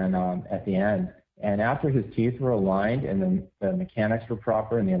and at the end. And after his teeth were aligned and the mechanics were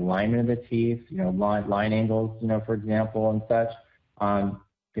proper and the alignment of the teeth, line angles, for example, and such,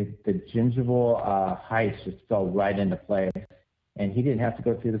 the gingival heights just fell right into place, and he didn't have to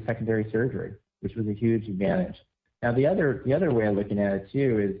go through the secondary surgery. which was a huge advantage. Now, the other way of looking at it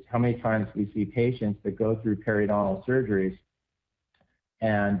too is how many times we see patients that go through periodontal surgeries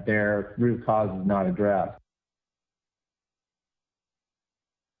and their root cause is not addressed.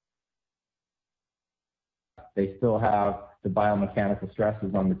 They still have the biomechanical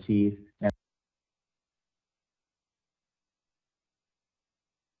stresses on the teeth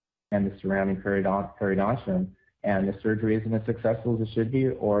and the surrounding periodontium, and the surgery isn't as successful as it should be,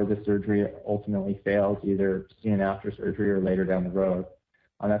 or the surgery ultimately fails either soon after surgery or later down the road.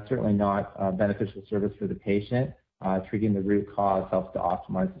 That's certainly not a beneficial service for the patient. Treating the root cause helps to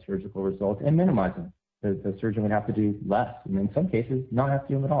optimize the surgical results and minimize them. The surgeon would have to do less, and in some cases, not have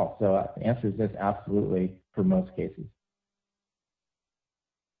to do them at all. So the answer is yes, absolutely, for most cases.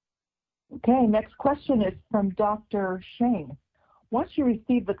 Okay, next question is from Dr. Shane. Once you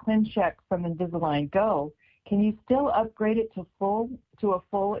receive the ClinCheck from Invisalign Go, can you still upgrade it to a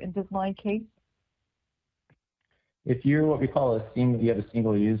full Invisalign case? If you're what we call you have a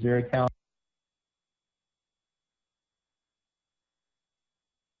single user account,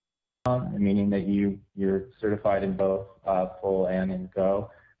 meaning that you're certified in both full and in Go,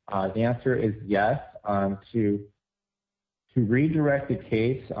 the answer is yes. To redirect the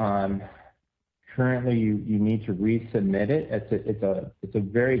case, currently you need to resubmit it. It's a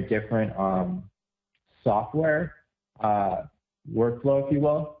very different software workflow, if you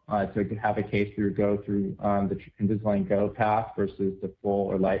will, to have a case go through the Invisalign Go path versus the full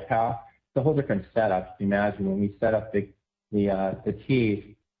or light path. It's a whole different setup. You can imagine when we set up the teeth,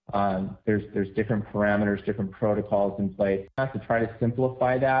 there's different parameters, different protocols in place. I have to try to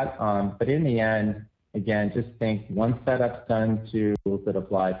simplify that, but in the end, again, just think one setup's done to rules that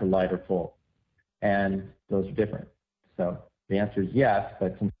apply to light or full, and those are different. So the answer is yes,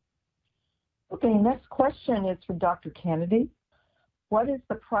 but okay, next question is from Dr. Kennedy. What is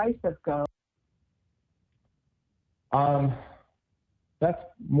the price of Go? That's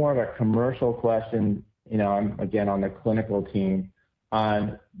more of a commercial question. You know, I'm again on the clinical team.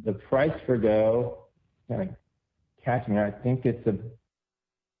 The price for Go, kind of catching me, I think it's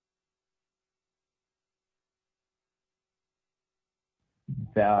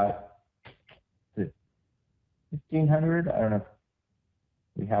about $1,500. I don't know if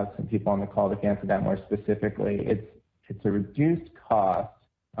we have some people on the call that can answer that more specifically. It's a reduced cost.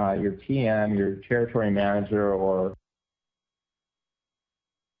 Your TM, your territory manager, or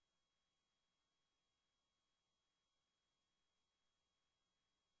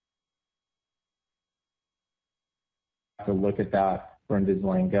to look at that for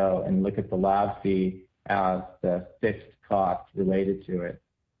Invisalign Go and look at the lab fee as the fixed cost related to it.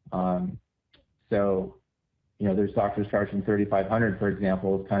 So, you know, there's doctors charging $3,500, for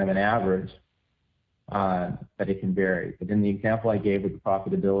example, is kind of an average, but it can vary. But in the example I gave with the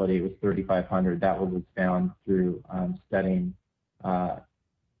profitability, it was $3,500. That was found through studying a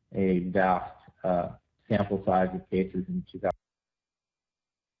vast sample size of cases in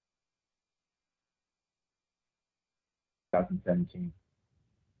 2017.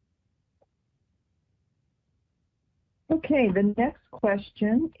 Okay, the next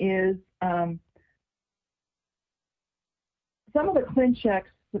question is some of the ClinChecks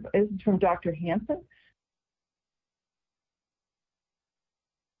is from Dr. Hansen.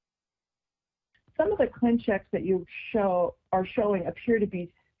 Some of the ClinChecks that you are showing appear to be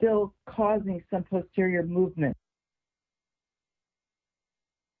still causing some posterior movement.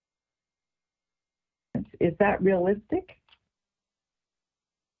 Is that realistic?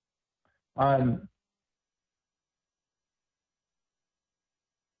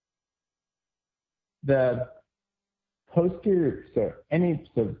 The posterior,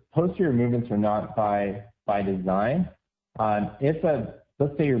 posterior movements are not by design.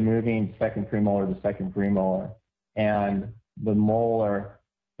 Let's say you're moving second premolar to second premolar, and the molar,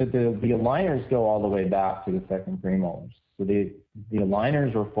 but the aligners go all the way back to the second premolars. So the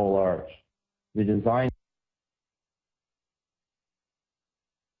aligners are full arch. The design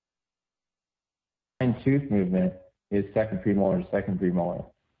tooth movement is second premolar to second premolar.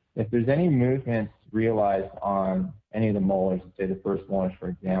 If there's any movements realized on any of the molars, say the first molars, for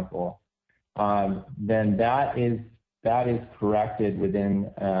example, then that is corrected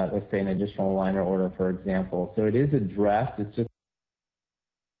within, let's say, an additional aligner order, for example. So it is addressed. It's just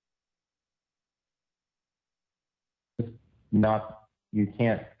not, you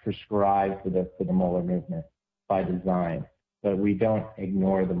can't prescribe for the molar movement by design, but we don't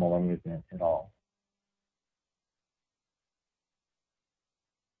ignore the molar movement at all.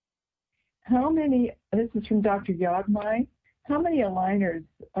 How many, this is from Dr. Yagmai, how many aligners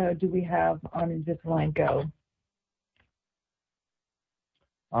do we have on Invisalign Go?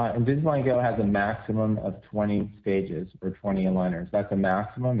 Invisalign Go has a maximum of 20 stages or 20 aligners. That's a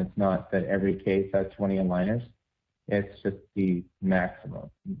maximum. It's not that every case has 20 aligners. It's just the maximum.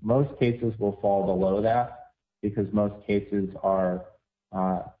 Most cases will fall below that because most cases are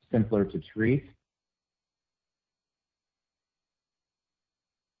simpler to treat.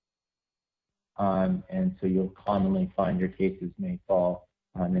 And so you'll commonly find your cases may fall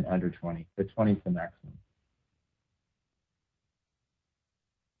in under 20, but 20 is the maximum.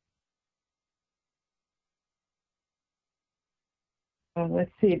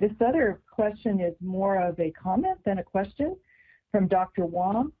 Let's see, this other question is more of a comment than a question from Dr.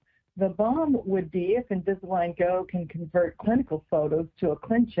 Wong. The bomb would be if Invisalign Go can convert clinical photos to a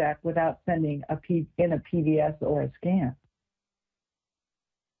ClinCheck without sending in a PVS or a scan.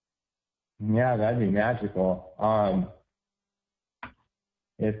 Yeah, that'd be magical.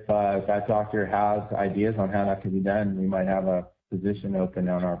 If that doctor has ideas on how that could be done, we might have a position open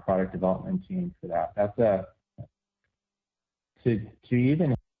on our product development team for that. That's to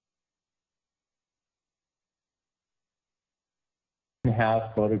even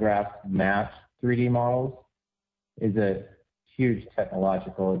have photographs match 3D models is a huge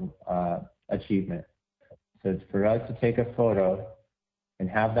technological achievement. So for us to take a photo and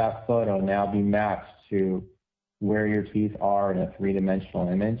have that photo now be matched to where your teeth are in a three-dimensional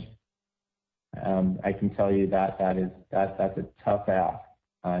image, I can tell you that that's a tough ask.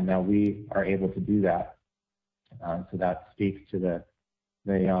 Now we are able to do that. So that speaks to the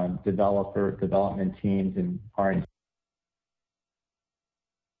development teams and R&D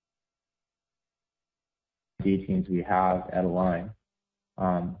teams we have at Align.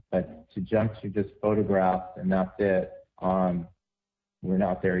 But to jump to just photographs and that's it, we're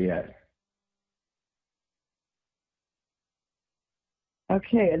not there yet.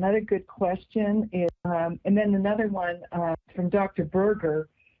 Okay, another good question is, and then another one from Dr. Berger.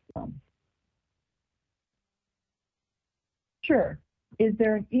 Sure. Is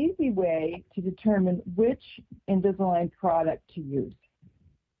there an easy way to determine which Invisalign product to use?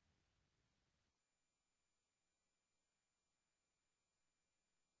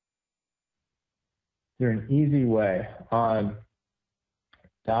 Is there an easy way?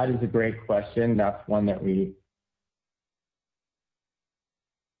 That is a great question. That's one that we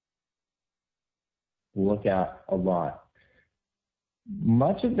look at a lot.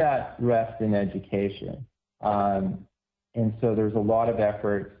 Much of that rests in education. And so there's a lot of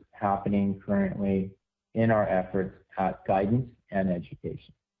efforts happening currently in our efforts at guidance and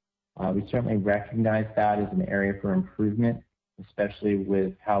education. We certainly recognize that as an area for improvement, especially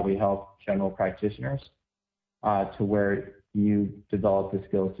with how we help general practitioners to where you develop the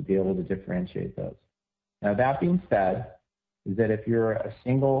skills to be able to differentiate those. Now that being said, is that if you're a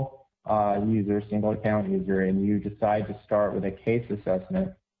single user, single account user, and you decide to start with a case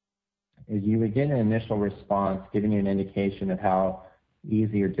assessment, is you would get an initial response giving you an indication of how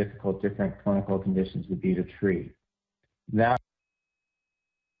easy or difficult different clinical conditions would be to treat. That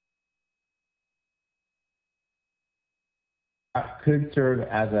could serve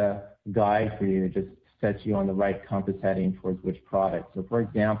as a guide for you to just set you on the right compass heading towards which product. So for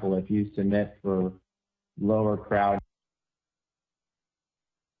example, if you submit for lower crowding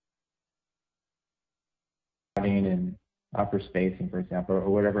and upper spacing, for example, or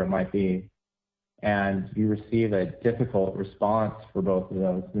whatever it might be, and you receive a difficult response for both of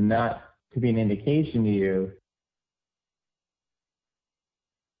those, then that could be an indication to you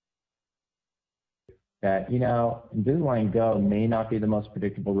that, you know, Invisalign Go may not be the most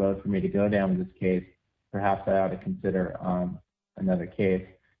predictable road for me to go down in this case. Perhaps I ought to consider another case.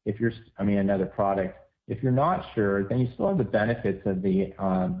 Another product. If you're not sure, then you still have the benefits of the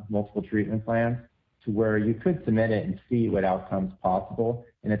multiple treatment plan, to where you could submit it and see what outcomes possible.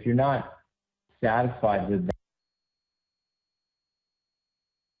 And if you're not satisfied with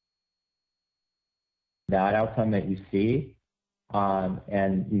that outcome that you see,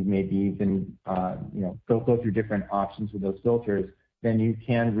 and you maybe even go through different options with those filters, then you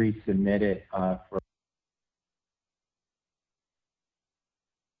can resubmit it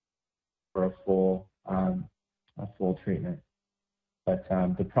for a full treatment. But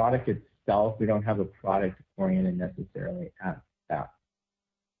the product itself, we don't have a product oriented necessarily at that.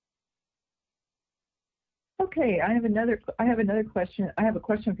 Okay, I have another question. I have a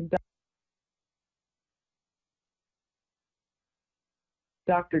question from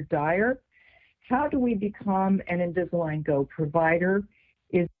Dr. Dyer. How do we become an Invisalign Go provider?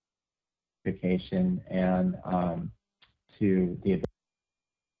 Is education and to the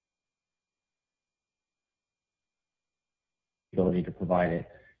ability to provide it.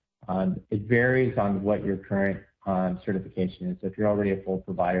 It varies on what your current certification is. So if you're already a full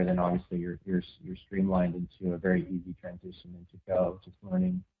provider, then obviously you're streamlined into a very easy transition into Go, just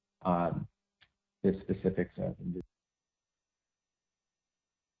learning the specifics of Invisalign.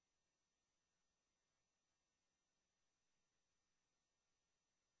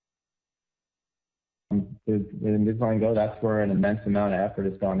 With Invisalign Go, that's where an immense amount of effort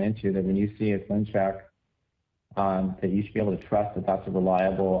has gone into. That when you see a ClinCheck, that you should be able to trust that that's a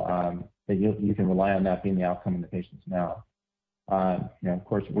reliable, that you can rely on that being the outcome in the patient's mouth. Of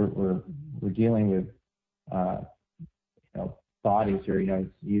course, we're dealing with bodies, or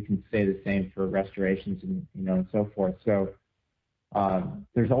you can say the same for restorations and and so forth. So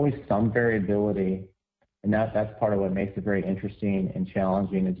there's always some variability. And that's part of what makes it very interesting and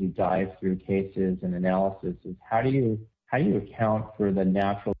challenging as you dive through cases and analysis is how do you account for the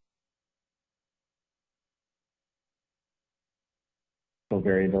natural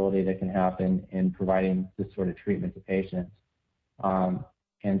variability that can happen in providing this sort of treatment to patients.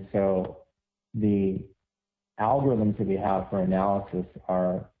 And so the algorithms that we have for analysis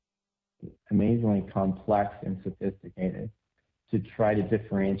are amazingly complex and sophisticated to try to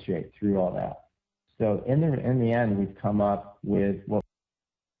differentiate through all that. So in the end, we've come up with what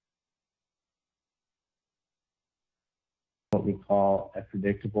we call a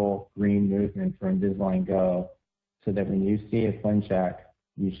predictable green movement for Invisalign Go, so that when you see a ClinCheck,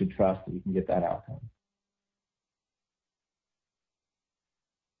 you should trust that you can get that outcome.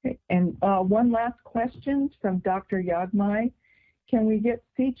 Okay. And one last question from Dr. Yagmai. Can we get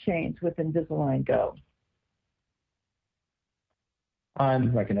C change with Invisalign Go?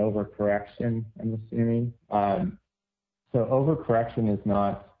 Like an overcorrection, I'm assuming. So overcorrection is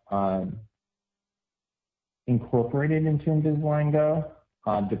not incorporated into Invisalign Go,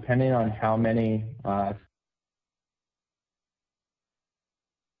 depending on how many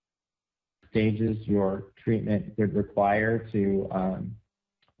stages your treatment would require to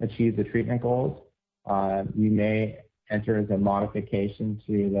achieve the treatment goals. You may enter as a modification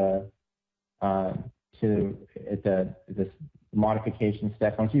to the modification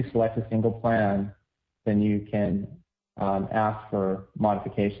step. Once you select a single plan, then you can ask for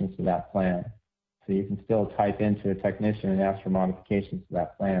modifications to that plan. So you can still type into a technician and ask for modifications to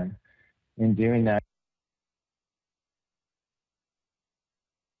that plan. In doing that,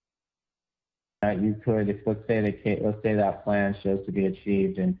 you could, if let's say that plan shows to be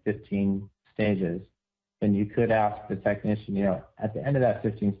achieved in 15 stages, then you could ask the technician, at the end of that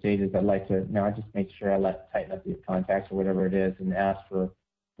 15 stages, I'd like to just make sure I tighten up these contacts or whatever it is, and ask for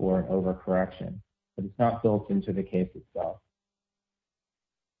an overcorrection. But it's not built into the case itself.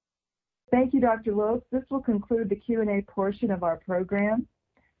 Thank you, Dr. Lopes. This will conclude the Q&A portion of our program.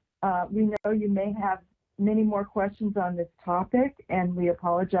 We know you may have many more questions on this topic, and we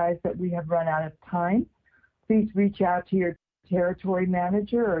apologize that we have run out of time. Please reach out to your territory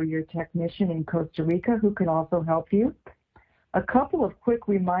manager or your technician in Costa Rica who can also help you. A couple of quick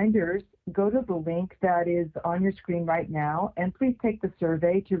reminders. Go to the link that is on your screen right now, and please take the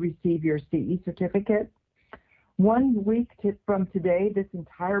survey to receive your CE certificate. 1 week from today, this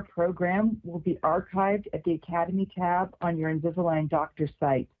entire program will be archived at the Academy tab on your Invisalign Doctor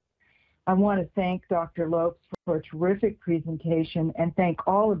site. I want to thank Dr. Lopes for a terrific presentation and thank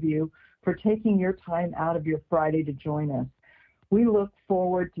all of you for taking your time out of your Friday to join us. We look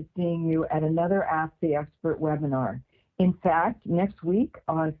forward to seeing you at another Ask the Expert webinar. In fact, next week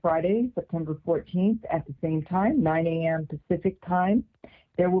on Friday, September 14th at the same time, 9 a.m. Pacific time,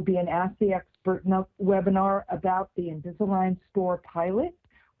 there will be an Ask the Expert webinar about the Invisalign Store pilot,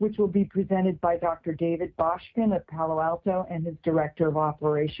 which will be presented by Dr. David Boschkin of Palo Alto and his Director of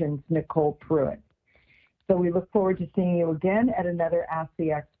Operations, Nicole Pruitt. So we look forward to seeing you again at another Ask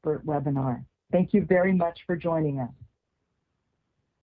the Expert webinar. Thank you very much for joining us.